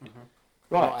saying. Mm-hmm.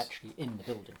 Right. Not actually in the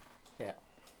building. Yeah.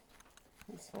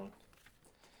 That's fine.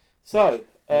 So,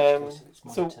 It's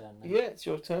my turn then. yeah, it's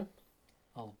your turn.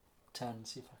 I'll turn and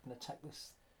see if I can attack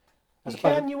this. You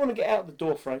can. You want to get out of the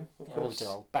door frame, of Yeah, course.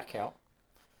 I'll back out.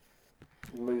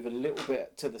 Move a little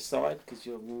bit to the side because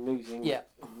you're using Yeah.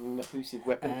 an offensive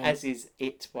weapon, And- as is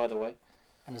it, by the way.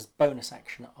 And as bonus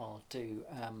action, I'll do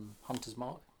Hunter's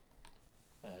Mark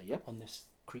Yep. on this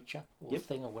creature or Yep.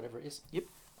 thing or whatever it is. Yep.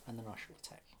 And then I shall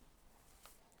attack.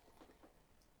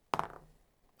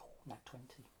 Oh, nat 20.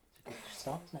 It's a good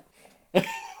start, isn't it?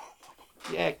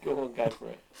 Yeah, go on, go for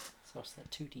it. So that's that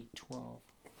 2d12.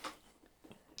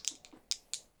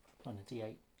 On a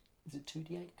d8. Is it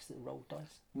 2d8 because it rolled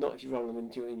dice? Not if you roll them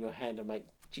in your hand and make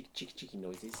chicky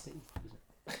noises. Is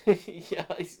it?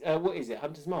 Yeah, what is it?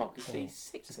 Hunter's Mark? It's Yeah.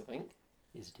 D6, I think.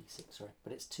 Is a d6, sorry.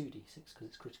 But it's 2d6 because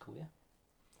it's critical, yeah?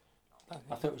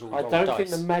 I thought it was all I rolled don't dice. think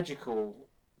the magical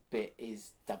bit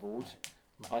is doubled.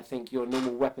 No. I think your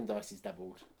normal weapon dice is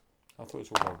doubled. I thought it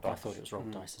was all rolled I dice. thought it was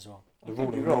rolled dice as well. The Okay,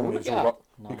 ruling roll, normally look is it all up. up,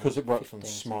 Nine, because it works on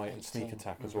 15, smite and sneak 18.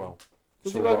 attack as well.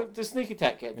 Does It's it all work, rolled- does sneak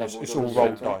attack get doubled? it's on all the rolled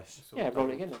second time? dice. Yeah, roll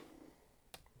it again then.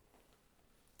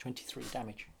 23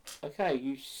 damage. Okay,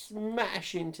 you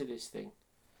smash into this thing.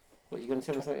 What, you going to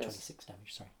tell me something else? 26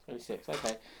 damage, sorry. 26,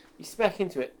 okay. You smack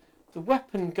into it. The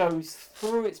weapon goes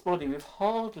through its body with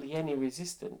hardly any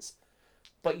resistance,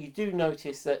 but you do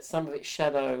notice that some of its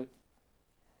shadow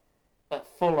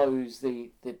follows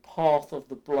the path of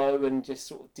the blow and just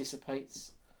sort of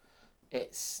dissipates.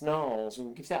 It snarls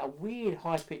and gives out a weird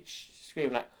high-pitched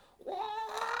scream like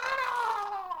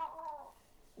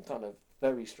kind of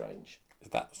very strange. Is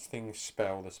that thing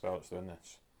spell the spell that's doing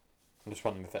this? I'm just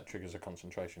wondering if that triggers a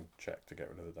concentration check to get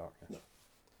rid of the darkness. No.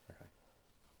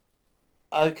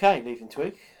 Okay, leaving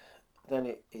twig. Then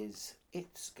it is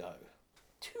its go.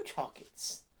 2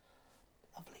 targets.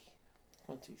 Lovely.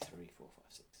 1, 2, 3, 4, 5,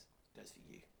 6. Goes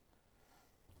for you.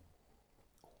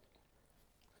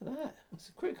 Look at that. That's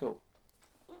a critical.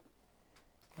 Oh,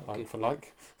 Like good. for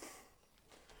like?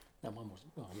 No, mine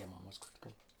wasn't. Oh, yeah, mine was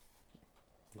critical.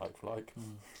 Like for like.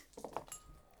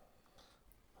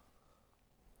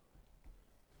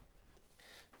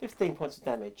 15 points of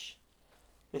damage.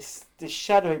 This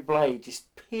shadowy blade just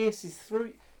pierces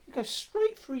through. It goes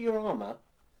straight through your armour,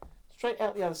 straight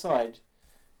out the other side.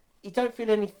 You don't feel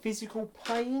any physical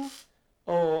pain,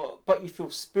 but you feel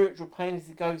spiritual pain as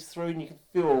it goes through, and you can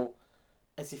feel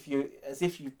as if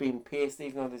you've been pierced,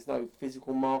 even though there's no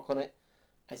physical mark on it,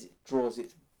 as it draws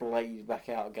its blade back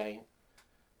out again.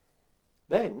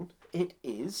 Then it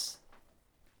is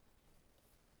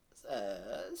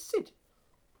Sid.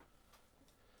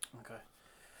 Okay.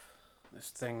 This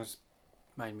thing's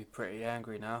made me pretty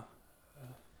angry now.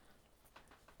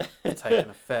 I've taken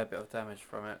a fair bit of damage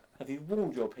from it. Have you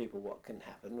warned your people what can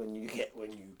happen when you get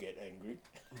angry?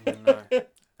 No.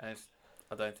 And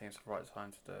I don't think it's the right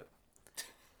time to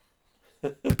do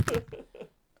it.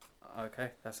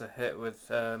 Okay, that's a hit with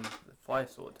the fire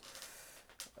sword.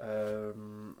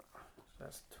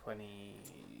 That's 20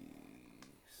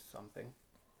 something.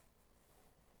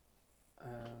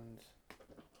 And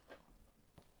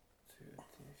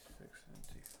 2d6 and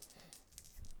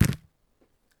d4.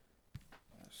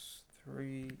 That's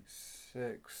 3,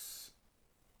 6,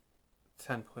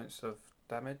 10 points of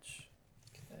damage.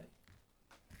 Okay.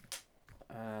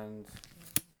 And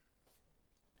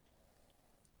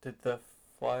did the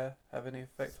fire have any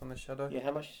effect on the shadow? Yeah,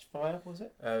 how much fire was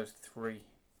it? It was 3.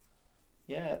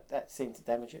 Yeah, that seemed to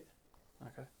damage it.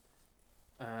 Okay.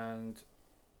 And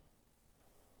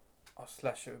I'll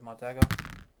slash it with my dagger.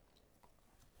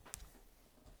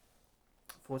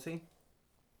 14?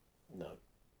 No.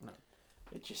 No.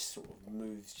 It just sort of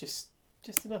moves just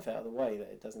enough out of the way that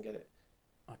it doesn't get it.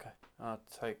 Okay. I'll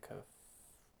take a...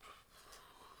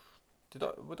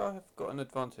 Would I have got an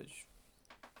advantage?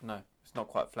 No, it's not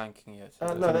quite flanking yet. So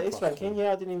No, that is plus flanking. 2.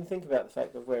 Yeah, I didn't even think about the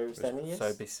fact of where he was standing. Yes. So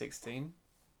it'd be 16?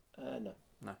 No.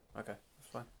 No, okay, that's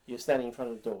fine. You're standing in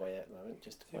front of the doorway at the moment,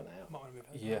 just to point that out. Might want to move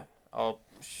over. Yeah, I'll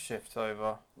shift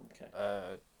over.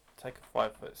 Okay. Take a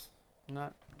 5 foot. No,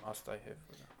 I'll stay here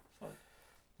for now.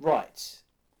 Right.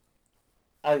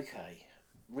 Okay.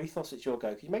 Rethos, it's your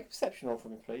go. Can you make a perception roll for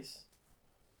me, please?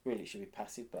 Really, it should be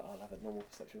passive, but I'll have a normal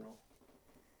perception roll.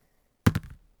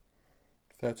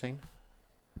 13.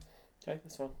 Okay,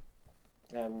 that's fine.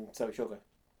 So it's your go.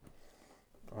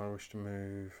 I wish to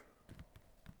move.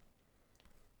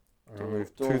 I'm going to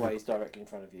move to Doorway's directly in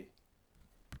front of you.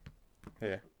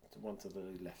 here. One to the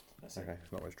left. That's Okay, it.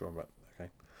 it's not where it's drawn, but okay.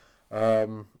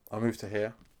 I'll move to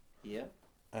here. Yeah.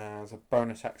 As a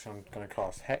bonus action, I'm going to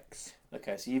cast Hex.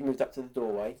 Okay, so you've moved up to the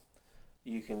doorway.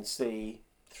 You can see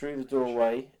through the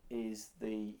doorway is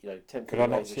the 10 feet Could I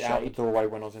away not is a see out the shade. doorway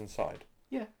when I was inside?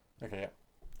 Yeah. Okay,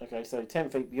 yeah. Okay, so 10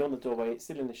 feet beyond the doorway, it's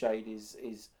still in the shade,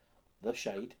 is the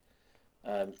shade.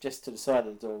 Just to the side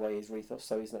of the doorway is Rethos,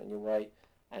 so he's not in your way.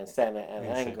 And standing at an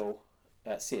Yeah, Sid. angle,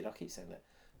 Sid, I keep saying that.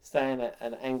 Standing at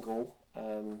an angle,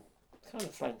 kind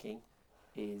of flanking,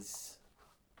 is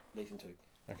Leaf and Twig.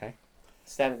 Okay.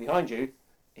 Standing behind you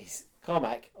is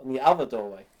Carmack on the other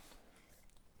doorway.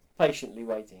 Patiently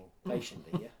waiting.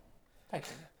 Patiently,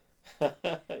 Patient. yeah.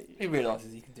 He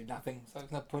realises he can do nothing, so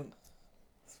there's no point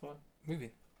That's fine.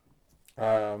 moving.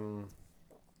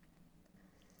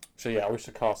 So yeah, I wish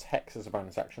to cast Hex as a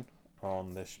bonus action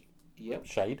on this Yep.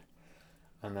 shade.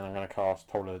 And then I'm going to cast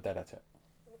Toll of the Dead at it.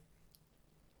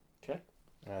 Okay.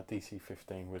 DC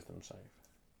 15 Wisdom save.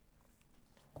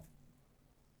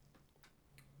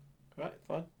 Right,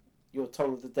 fine. Your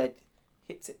Toll of the Dead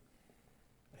hits it.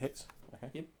 Hits.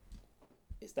 Okay.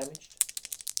 It's damaged.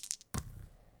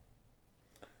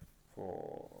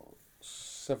 For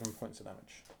 7 points of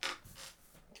damage.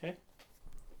 Okay.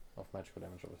 Of magical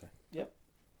damage, obviously.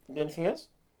 Anything else?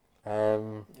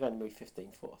 Um, You've only moved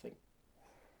 15 foot, I think.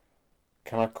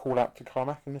 can I call out to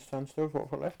Carmack in this turn still with what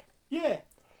I've got left? Yeah.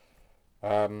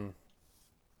 Can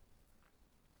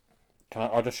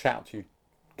I'll just shout to you,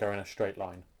 go in a straight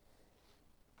line.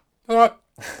 Alright.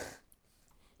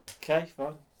 Okay,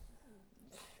 fine.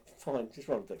 Fine, just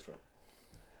roll a dex roll.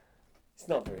 It's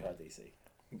not very high DC.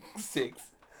 6.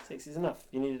 6 is enough.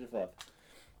 You needed a 5.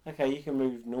 Okay, you can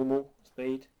move normal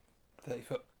speed. 30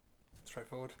 foot.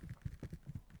 Straightforward.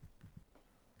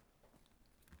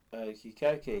 Okie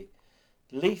dokie.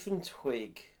 Leaf and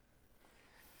Twig.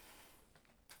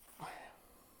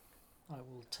 I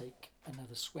will take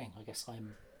another swing. I guess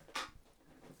I'm.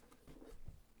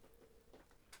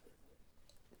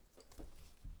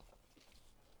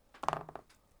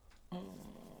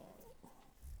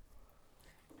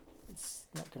 It's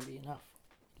not going to be enough.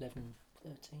 11,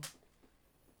 13.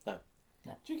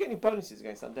 Do you get any bonuses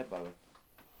against Undead Bowler?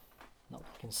 Not that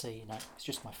I can see. No, it's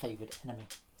just my favourite enemy.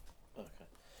 Okay.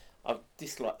 I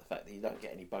dislike the fact that you don't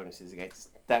get any bonuses against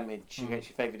damage against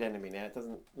your favourite enemy now. It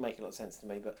doesn't make a lot of sense to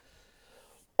me, but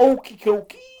okie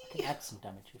dokie. I can add some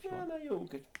damage if you Yeah, want. no, you're all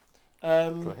good.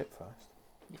 Do I hit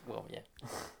first? Well, yeah.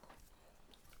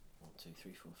 1, 2,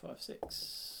 3, 4, 5,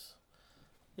 6.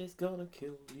 It's gonna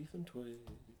kill Leaf and Twig.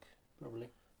 Probably.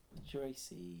 What's your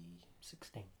AC?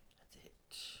 16 That's it.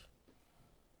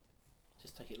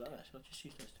 Just take it like that. Shall I just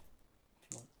use those two?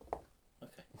 if you want.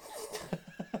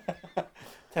 Okay.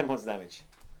 10 points of damage.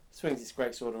 Swings its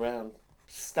greatsword around,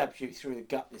 stabs you through the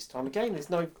gut this time. Again, there's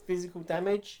no physical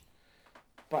damage,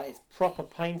 but it's proper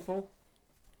painful.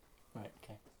 Right,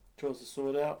 okay. Draws the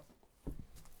sword out.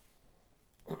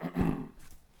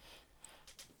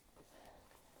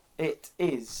 It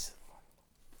is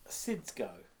Sid's go.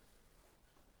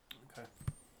 Okay.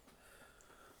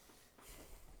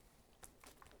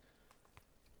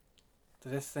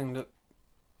 Does this thing look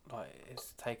like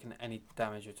it's taken any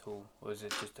damage at all, or is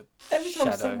it just a Every time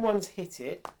shadow? someone's hit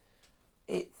it,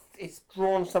 it's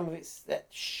drawn some of its that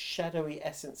shadowy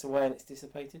essence away and it's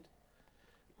dissipated.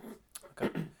 Okay.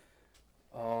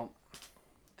 I'll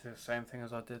do the same thing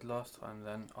as I did last time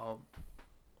then.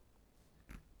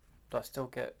 Do I still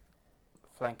get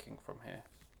flanking from here?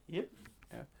 Yep.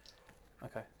 Yeah.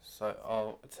 Okay, so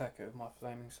I'll attack it with my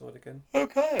flaming sword again.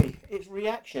 Okay, its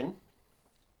reaction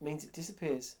means it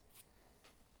disappears.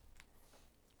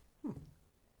 Oh,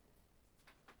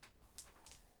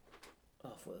 I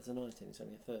thought it was a 19, it's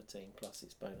only a 13 plus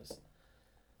its bonus.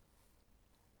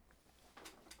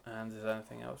 And does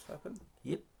anything else happen?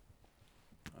 Yep.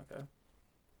 Okay.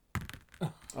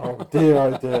 Oh dear,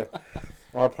 oh dear.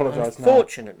 I apologise now.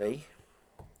 Unfortunately,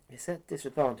 it's at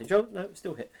disadvantage. Oh, no, it's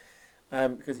still hit.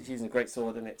 Because it's using a great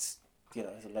sword and it's,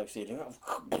 it's a low ceiling.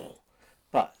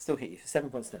 But still hit you for 7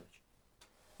 points of damage.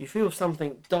 You feel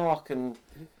something dark and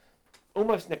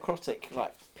almost necrotic,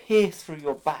 like, pierce through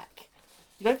your back.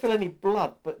 You don't feel any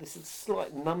blood, but there's a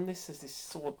slight numbness as this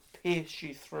sword pierce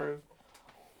you through.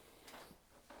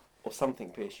 Or something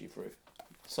pierce you through.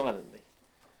 Silently.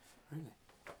 Really?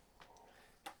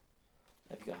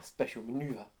 Have you got a special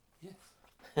manoeuvre? Yes.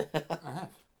 I have.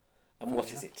 And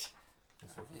what is it?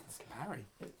 It's Harry.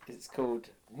 It's called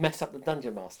Mess Up the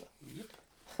Dungeon Master.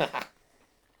 Yep.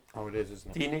 Oh, it is,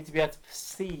 isn't Do it? you need to be able to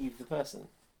perceive the person?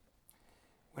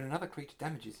 When another creature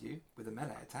damages you with a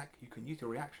melee attack, you can use your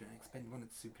reaction and expend one of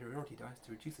the superiority dice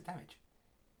to reduce the damage.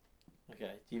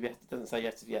 Okay. Doesn't say you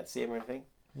have to be able to see him or anything.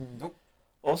 Nope.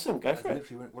 Awesome. Go That's for it.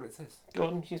 literally what it says. Go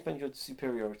on. You can spend your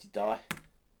superiority die.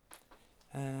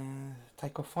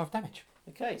 Take off 5 damage.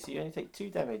 Okay. So you only take 2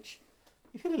 damage.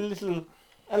 You feel a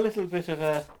little bit of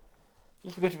a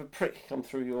prick come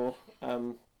through your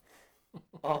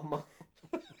armor.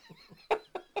 Is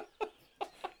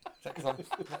that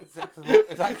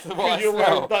because what I You're wearing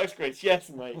smell? dark screens. Yes,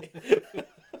 mate.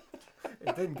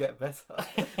 It didn't get better.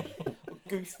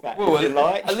 Goose fat. Well, if you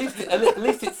like. at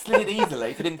least it slid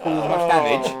easily. If it didn't cause much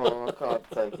damage. Oh, I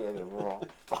can't take it anymore.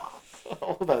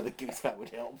 Although the goose fat would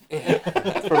help. Yeah,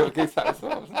 that's probably what goose fat as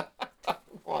well, isn't it? Oh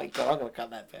my god, I'm gonna cut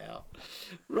that bit out.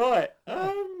 Right.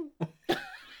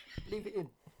 Leave it in.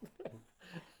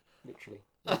 Literally.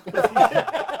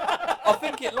 I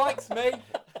think it likes me.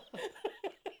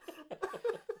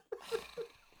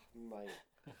 Mate.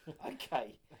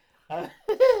 Okay.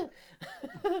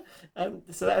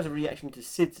 So that was a reaction to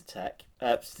Sid's attack.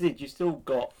 Sid, you still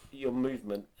got your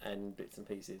movement and bits and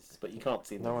pieces, but you can't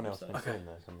see them. No one else so- can see in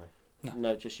there, can they?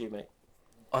 No, just you, mate.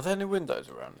 Are there any windows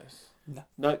around this?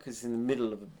 No, because it's in the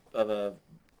middle of a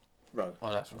row.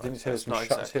 Oh, that's right. Didn't you say there's That's some not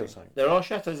shutters here or exactly. something? There are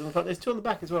shadows in the front. There's 2 on the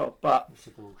back as well, but You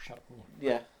should all shut them.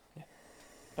 yeah.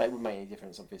 But it wouldn't make any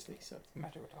difference, obviously. So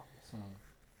Matter of darkness.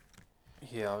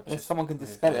 Yeah, I'll If just someone can move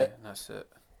dispel there, it. and that's it.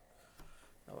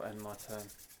 That'll end my turn.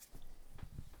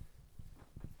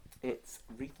 it's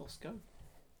Rethos go.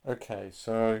 Okay,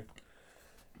 so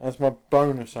as my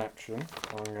bonus action,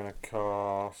 I'm going to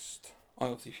cast I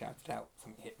obviously shouted out.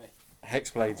 Something hit me.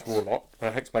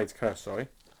 Hexblade's Curse, sorry,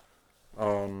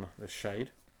 on the shade.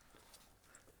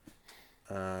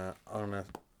 I'm going to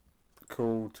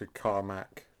call to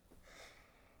Carmack.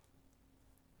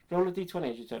 Roll a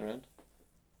d20 as you turn around.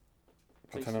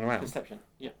 For Please. turning around. Perception.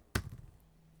 Yeah.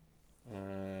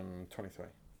 23.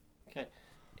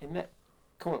 In that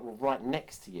corner, well, right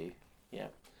next to you. Yeah.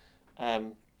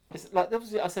 It's like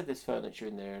obviously I said there's furniture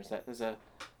in there. Is that there's a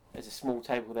small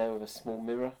table there with a small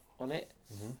mirror on it.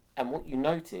 Mm-hmm. And what you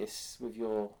notice with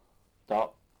your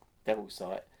dark devil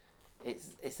sight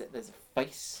is that there's a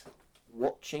face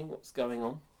watching what's going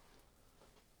on.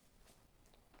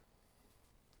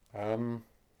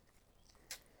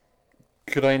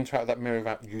 Could I interact with that mirror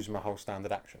without using my whole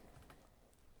standard action?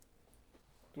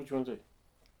 What do you want to do?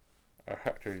 I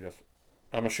have to just.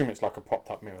 I'm assuming it's like a popped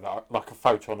up mirror, like a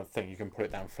photo on a thing. You can put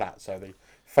it down flat, so the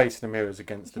face of the mirror is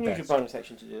against the You can use desk. your bonus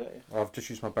action to do that. Yeah. I've just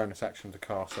used my bonus action to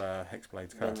cast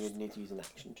Hexblade's Then Curse. you'd need to use an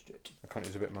action to do it. I can't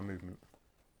use a bit of my movement.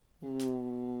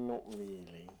 Not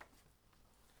really.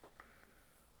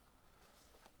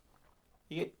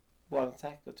 You get 1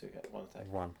 attack or 2 hit? 1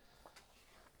 attack. One.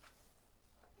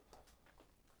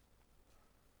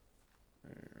 I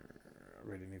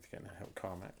really need to get in help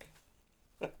Carmack.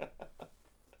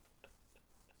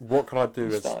 What can I do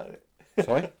You as... started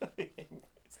Sorry? it.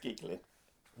 It's giggling.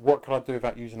 What can I do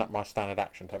without using up my standard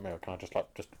action to mirror? Can I just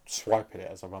swipe at it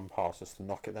as I run past, just to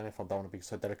knock it then if I don't want to be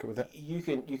so delicate with it? You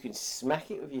can smack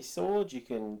it with your sword. You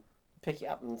can pick it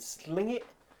up and sling it.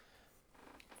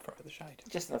 Throw the shade.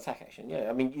 Just an attack action. Yeah.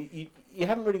 I mean, you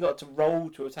haven't really got to roll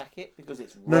to attack it because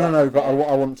it's No, but there.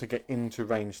 I want to get into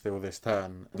range still this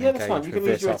turn. And Yeah, that's fine. You engage can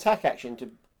with use your this. attack action to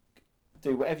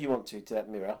do whatever you want to that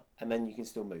mirror, and then you can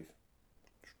still move.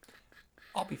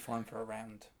 I'll be fine for a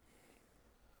round.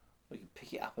 Or you can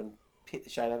pick it up and hit the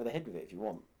shade over the head with it if you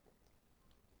want.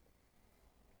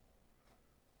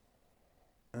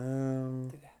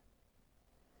 Do that.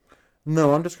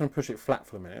 No, I'm just going to push it flat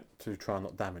for a minute to try and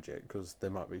not damage it, because there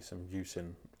might be some use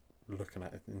in looking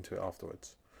at it into it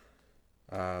afterwards.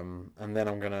 And then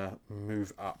I'm going to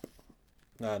move up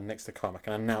next to Carmack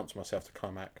and announce myself to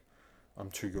Carmack. I'm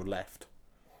to your left.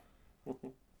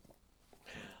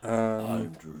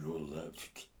 I'm to your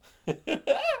left.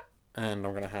 And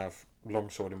I'm going to have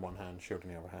longsword in one hand, shield in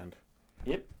the other hand.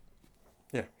 Yep.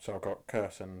 Yeah, so I've got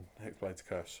Curse and Hexblade's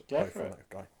Curse Go both for on it. that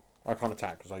guy. I can't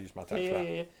attack because I use my attack Yeah, for that.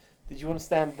 yeah. Did you want to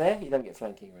stand there? You don't get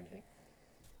flanking or anything.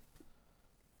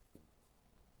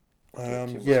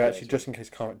 Yeah, actually, just in case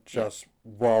Carmack just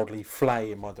wildly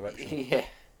flay in my direction. Yeah.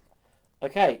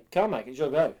 Okay, Carmack, it's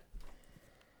your go.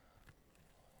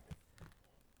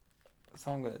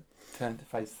 So I'm going to turn to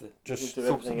face the. You Just can do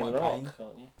source of everything in my an arc, pain.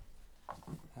 can't you?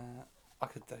 I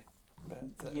could do.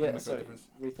 But, Yeah, it makes no sorry. difference.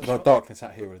 Rethos the roll. darkness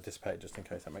out here will dissipate just in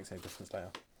case that makes any difference later.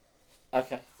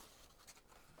 Okay.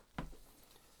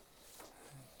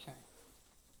 Okay.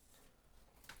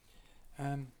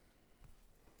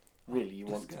 Really, you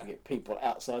Just want to go. get people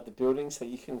outside the building so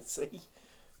you can see.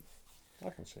 I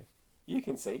can see. You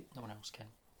can see. No one else can.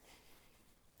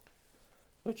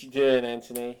 What you doing,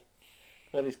 Anthony?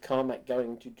 What is Carmack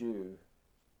going to do?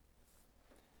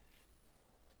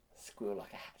 Squeal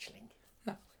like a hatchling.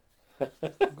 I'm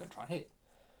going to try and hit it.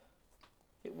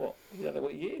 Hit what? You don't know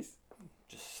what he is.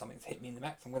 Just something's hit me in the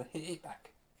back, so I'm going to hit it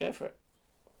back. Go for it.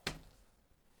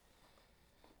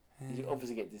 You Um,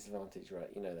 obviously get disadvantage, right?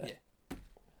 You know that. Yeah.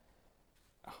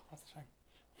 Oh, that's a shame.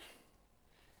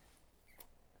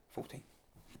 14.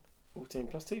 14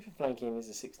 plus 2 for flanking is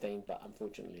a 16, but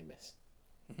unfortunately miss.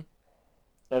 Mhm.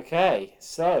 Okay,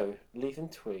 so Leaf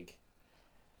and Twig.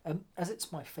 As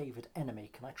it's my favoured enemy,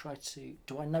 can I try to...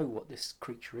 Do I know what this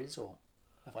creature is, or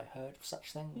have I heard of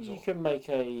such things? You Or... can make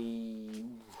a,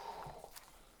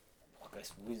 I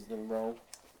guess, wisdom roll.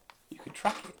 You could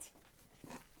track it.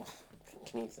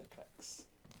 Kinesoplex.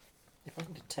 If I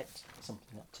can detect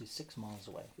something up to 6 miles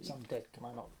away, if it's undead, can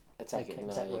I not... Attack it. Okay, No,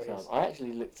 is that you where it can't. is? I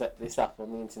actually looked at this up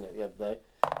on the internet the other day,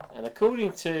 and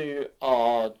according to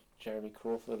Jeremy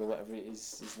Crawford or whatever it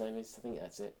is, his name is, I think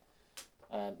that's it.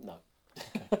 No.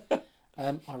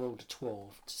 I rolled a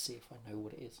 12 to see if I know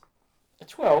what it is. A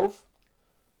 12?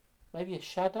 Maybe a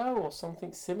shadow or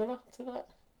something similar to that?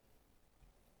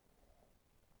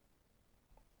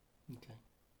 Okay.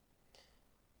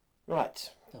 Right.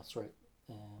 That's right.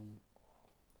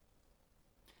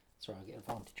 Sorry, I get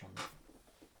advantage on that.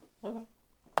 Okay.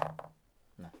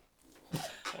 No.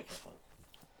 Okay, fine.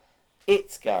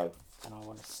 It's go. And I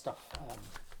want to stuff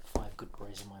 5 good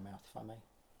berries in my mouth, if I may.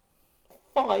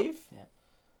 5? Yeah.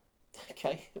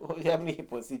 Okay. Well, how many hit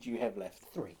points did you have left?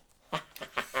 3.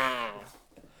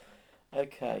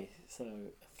 Okay, so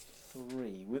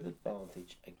 3 with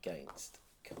advantage against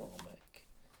Carmack.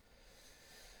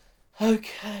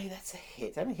 Okay, that's a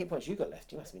hit. How many hit points you got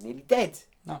left? You must be nearly dead.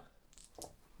 No.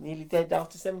 Nearly dead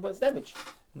after 7 points damage.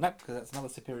 Nope, because that's another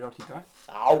superiority die.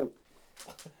 Ow!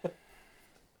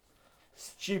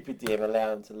 Stupid DM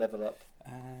allow him to level up.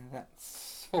 And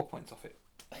that's 4 points off it.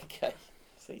 Okay,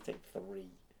 so you take 3.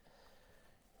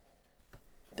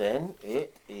 Then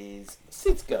it is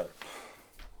Sid's go.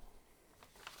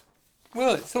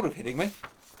 Well, it's sort of hitting me.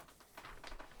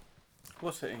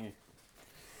 What's hitting you?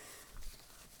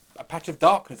 A patch of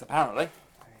darkness, apparently.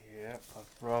 Yep,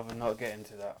 I'd rather not get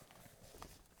into that.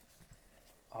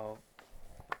 I'll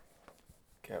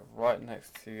get right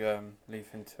next to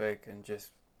Leaf and Twig and just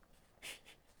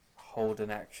hold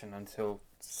an action until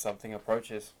something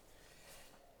approaches.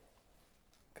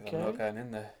 Because I'm not Okay. going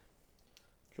in there.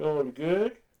 Jolly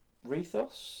good.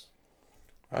 Rethos.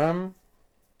 I'm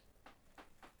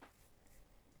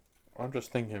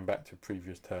just thinking back to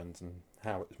previous turns and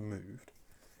how it's moved.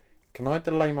 Can I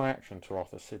delay my action till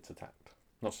after Sid's attacked?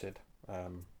 Not Sid,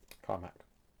 Carmack.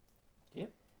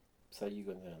 So you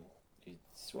go down. You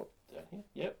swap down here.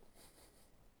 Yep.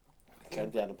 Going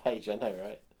down a page, I know,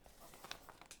 right?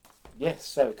 Yes,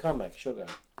 so Carmack, sure go.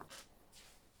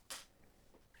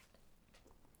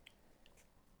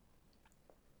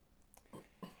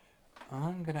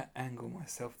 I'm going to angle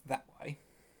myself that way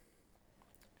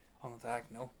on the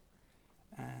diagonal,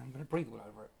 and I'm going to breathe all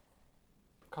over it.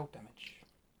 Cold damage.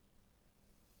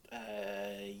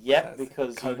 Yep, That's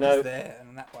because you cone know. is there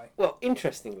and that way. Well,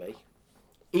 interestingly.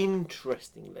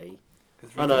 'Cause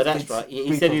Oh no, Rethos that's did- right.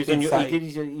 He said he was Rethos on did your. say- He did.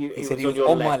 He said he was your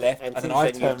on my left, left, and then since I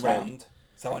you've turned turned. round,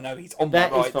 so I know he's on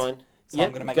That my is right. fine. So Yep,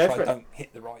 I'm going to make go sure for I it. don't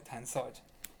hit the right hand side.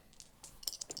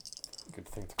 Good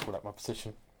thing to call out my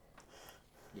position.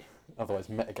 Yeah. Otherwise,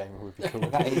 metagaming would be cool.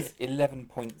 That is 11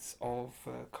 points of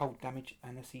cold damage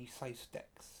and he saves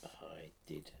dex. I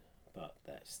did, but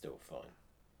that's still fine.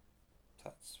 So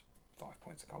that's 5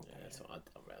 points of cold Yeah, damage. that's what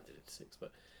I rounded it to 6.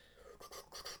 But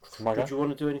My go? did you want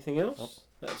to do anything else? Nope.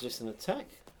 That's just an attack.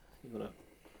 You want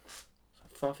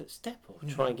to 5-foot step or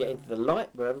try and get into the light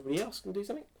where everybody else can do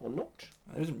something or not?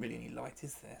 There isn't really any light,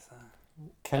 is there? So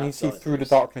Can he see Outside through the this.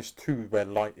 darkness to where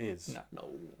light is? No. No.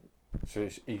 So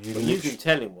it's, you But you literally- can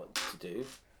tell him what to do.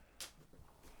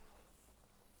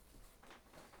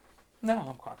 No,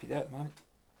 I'm quite happy there at the moment.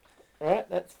 Alright,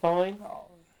 that's fine. Oh,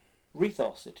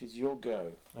 Rethos, it is your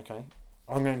go. Okay.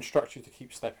 I'm going to instruct you to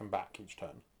keep stepping back each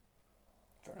turn.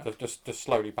 fair enough. Just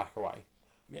slowly back away.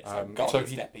 Yeah, so, so go on a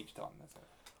he- step each time. That's it.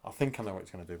 I think I know what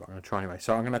it's going to do, but I'm going to try anyway.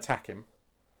 So I'm going to attack him.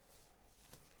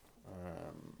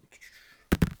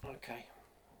 Okay.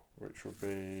 Which will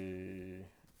be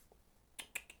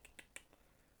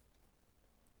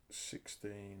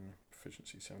 16,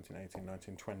 proficiency 17, 18,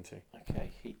 19, 20.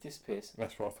 Okay, he disappears.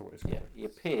 That's what I thought it was going Yeah, to be. he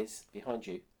appears behind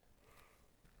you.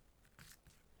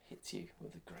 Hits you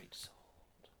with a great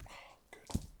sword.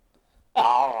 Good.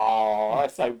 Oh,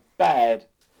 that's so bad.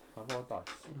 I roll dice.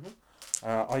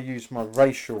 I use my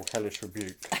racial hellish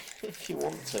rebuke. if you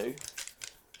want to.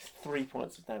 3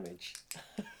 points of damage.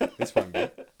 This won't be.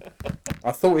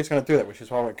 I thought he was going to do that, which is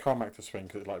why I went Carmack to swing,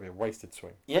 because it's like a wasted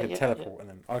swing. Yeah, He'd teleport, and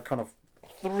then I kind of...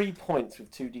 3 points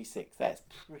with 2d6. That's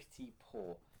pretty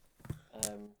poor.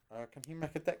 can he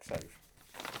make a deck save?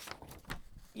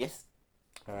 Yes.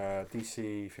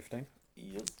 DC 15.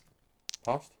 Yes.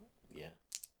 Passed. Yeah.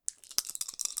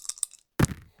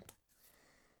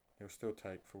 He'll still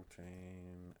take 14,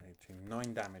 18,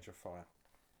 9 damage of fire.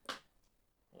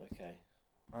 Okay.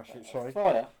 Actually, sorry.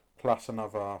 Fire. Plus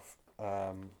another...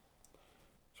 so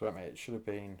wait a minute, it should have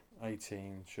been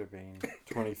 18, should have been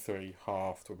 23,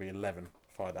 halved will be 11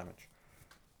 fire damage.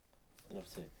 Another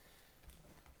 2.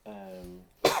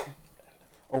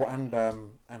 Oh,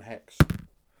 and hex.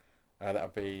 That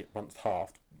would be once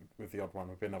halved with the odd one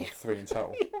would be another 3 in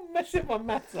total. You're messing my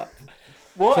maths up.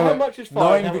 What? So How much is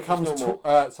fire? 9 becomes normal?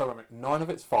 so wait a minute, 9 of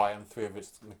it's fire and 3 of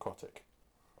it's necrotic.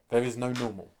 There is no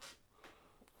normal.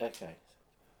 Okay.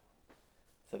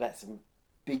 So that's a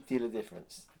big deal of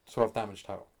difference. 12 damage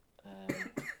total.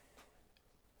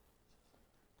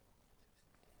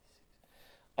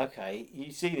 Okay,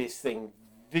 you see this thing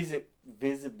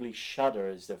visibly shudder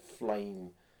as the flame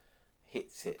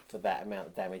hits it for that amount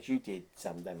of damage. You did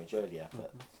some damage earlier,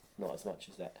 but not as much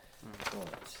as that. Right,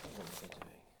 what was I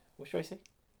doing? What's your AC?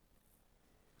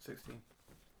 16.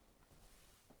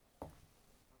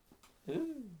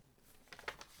 Ooh.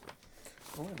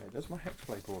 Oh wait a minute, does my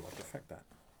hexblade warlock affect that?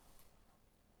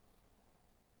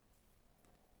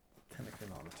 Technically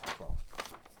not an attack roll.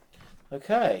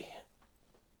 Okay.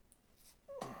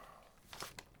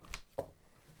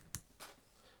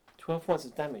 "12 points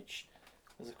of damage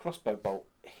as a crossbow bolt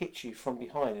hits you from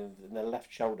behind in the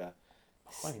left shoulder,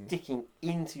 Behind? sticking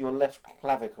into your left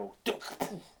clavicle.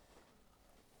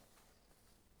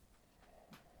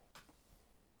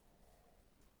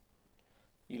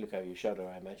 You look over your shoulder,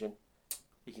 I imagine.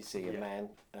 You can see a man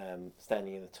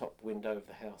standing in the top window of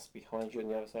the house behind you on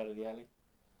the other side of the alley.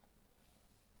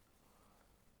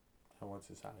 How wide's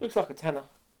this alley? Looks like a tanner.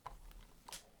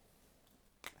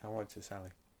 How wide's this alley?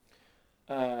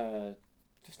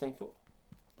 15 foot.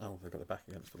 Oh, they've got the back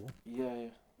against the wall. Yeah.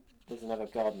 There's another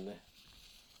garden there.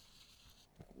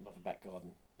 Not a back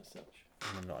garden as such.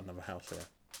 And then not another house there.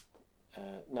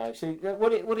 No, see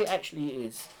what it actually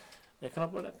is. Yeah, can I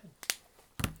put that pen?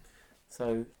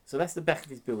 So that's the back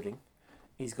of his building.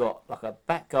 He's got like a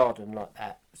back garden like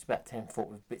that. It's about 10 foot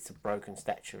with bits of broken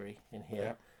statuary in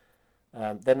here.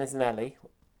 Then there's an alley,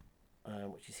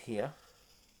 which is here.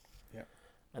 Yeah.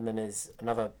 And then there's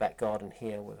another back garden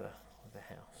here with a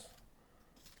house.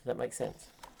 Does that make sense?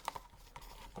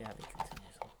 Yeah, it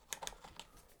continues on.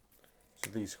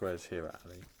 So these squares here are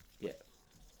alley. Yeah.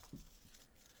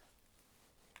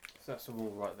 So that's the wall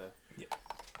right there.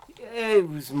 Yeah, it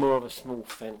was more of a small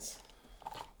fence.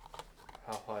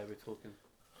 How high are we talking?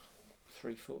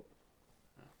 3 foot.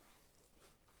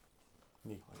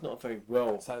 Yeah. It's not a very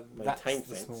well So that's maintained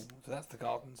the fence. small. So that's the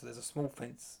garden. So there's a small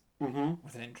fence Mm-hmm.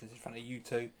 with an entrance in front of you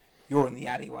two. You're in the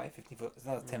alleyway, 50 foot. There's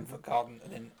another 10-foot garden,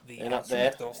 and then the And up house there,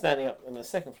 next door. standing up on the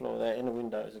second floor there, in the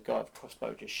window, is a guy with a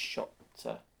crossbow just shot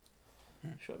him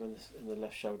in the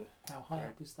left shoulder. How high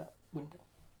up is that window?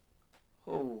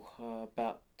 Oh,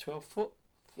 about 12 foot.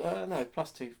 No,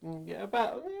 plus 2. Yeah,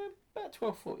 about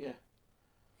 12 foot. Yeah,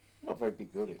 not a very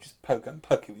big building. Just poke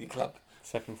it with your club.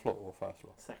 Second floor or first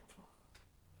floor? Second floor.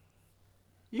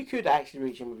 You could actually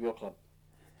reach him with your club,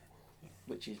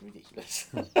 which is ridiculous.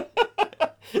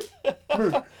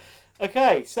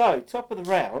 Okay, so top of the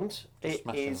round, it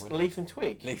Smash in is the window. Leaf and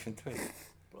Twig. Leaf and twig.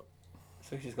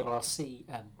 So she's got. Well, I'll see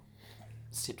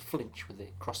Sid flinch with the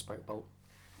crossbow bolt,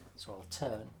 so I'll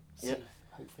turn. See, Yep.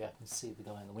 hopefully, I can see the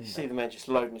guy in the window. You see the man just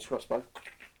loading his crossbow.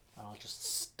 And I'll just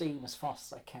steam as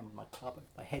fast as I can with my club over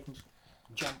my head and just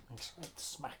jump and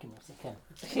smack him as I can.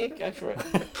 Yeah, go for it.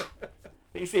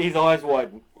 You see his eyes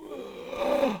widen.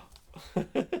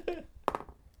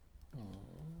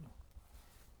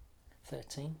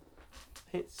 13.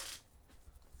 Hits.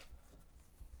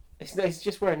 It's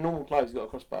just wearing normal clothes. He's got a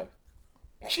crossbow.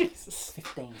 Jesus.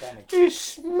 15 damage. You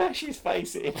smash his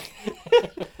face in.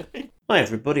 Hi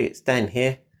everybody, it's Dan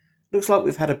here. Looks like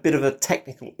we've had a bit of a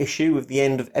technical issue with the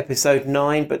end of episode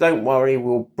 9, but don't worry,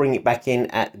 we'll bring it back in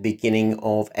at the beginning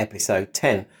of episode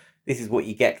 10. This is what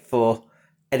you get for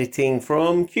editing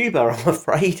from Cuba, I'm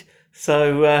afraid.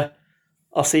 So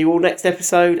I'll see you all next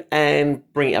episode and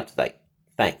bring it up to date.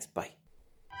 Thanks, bye.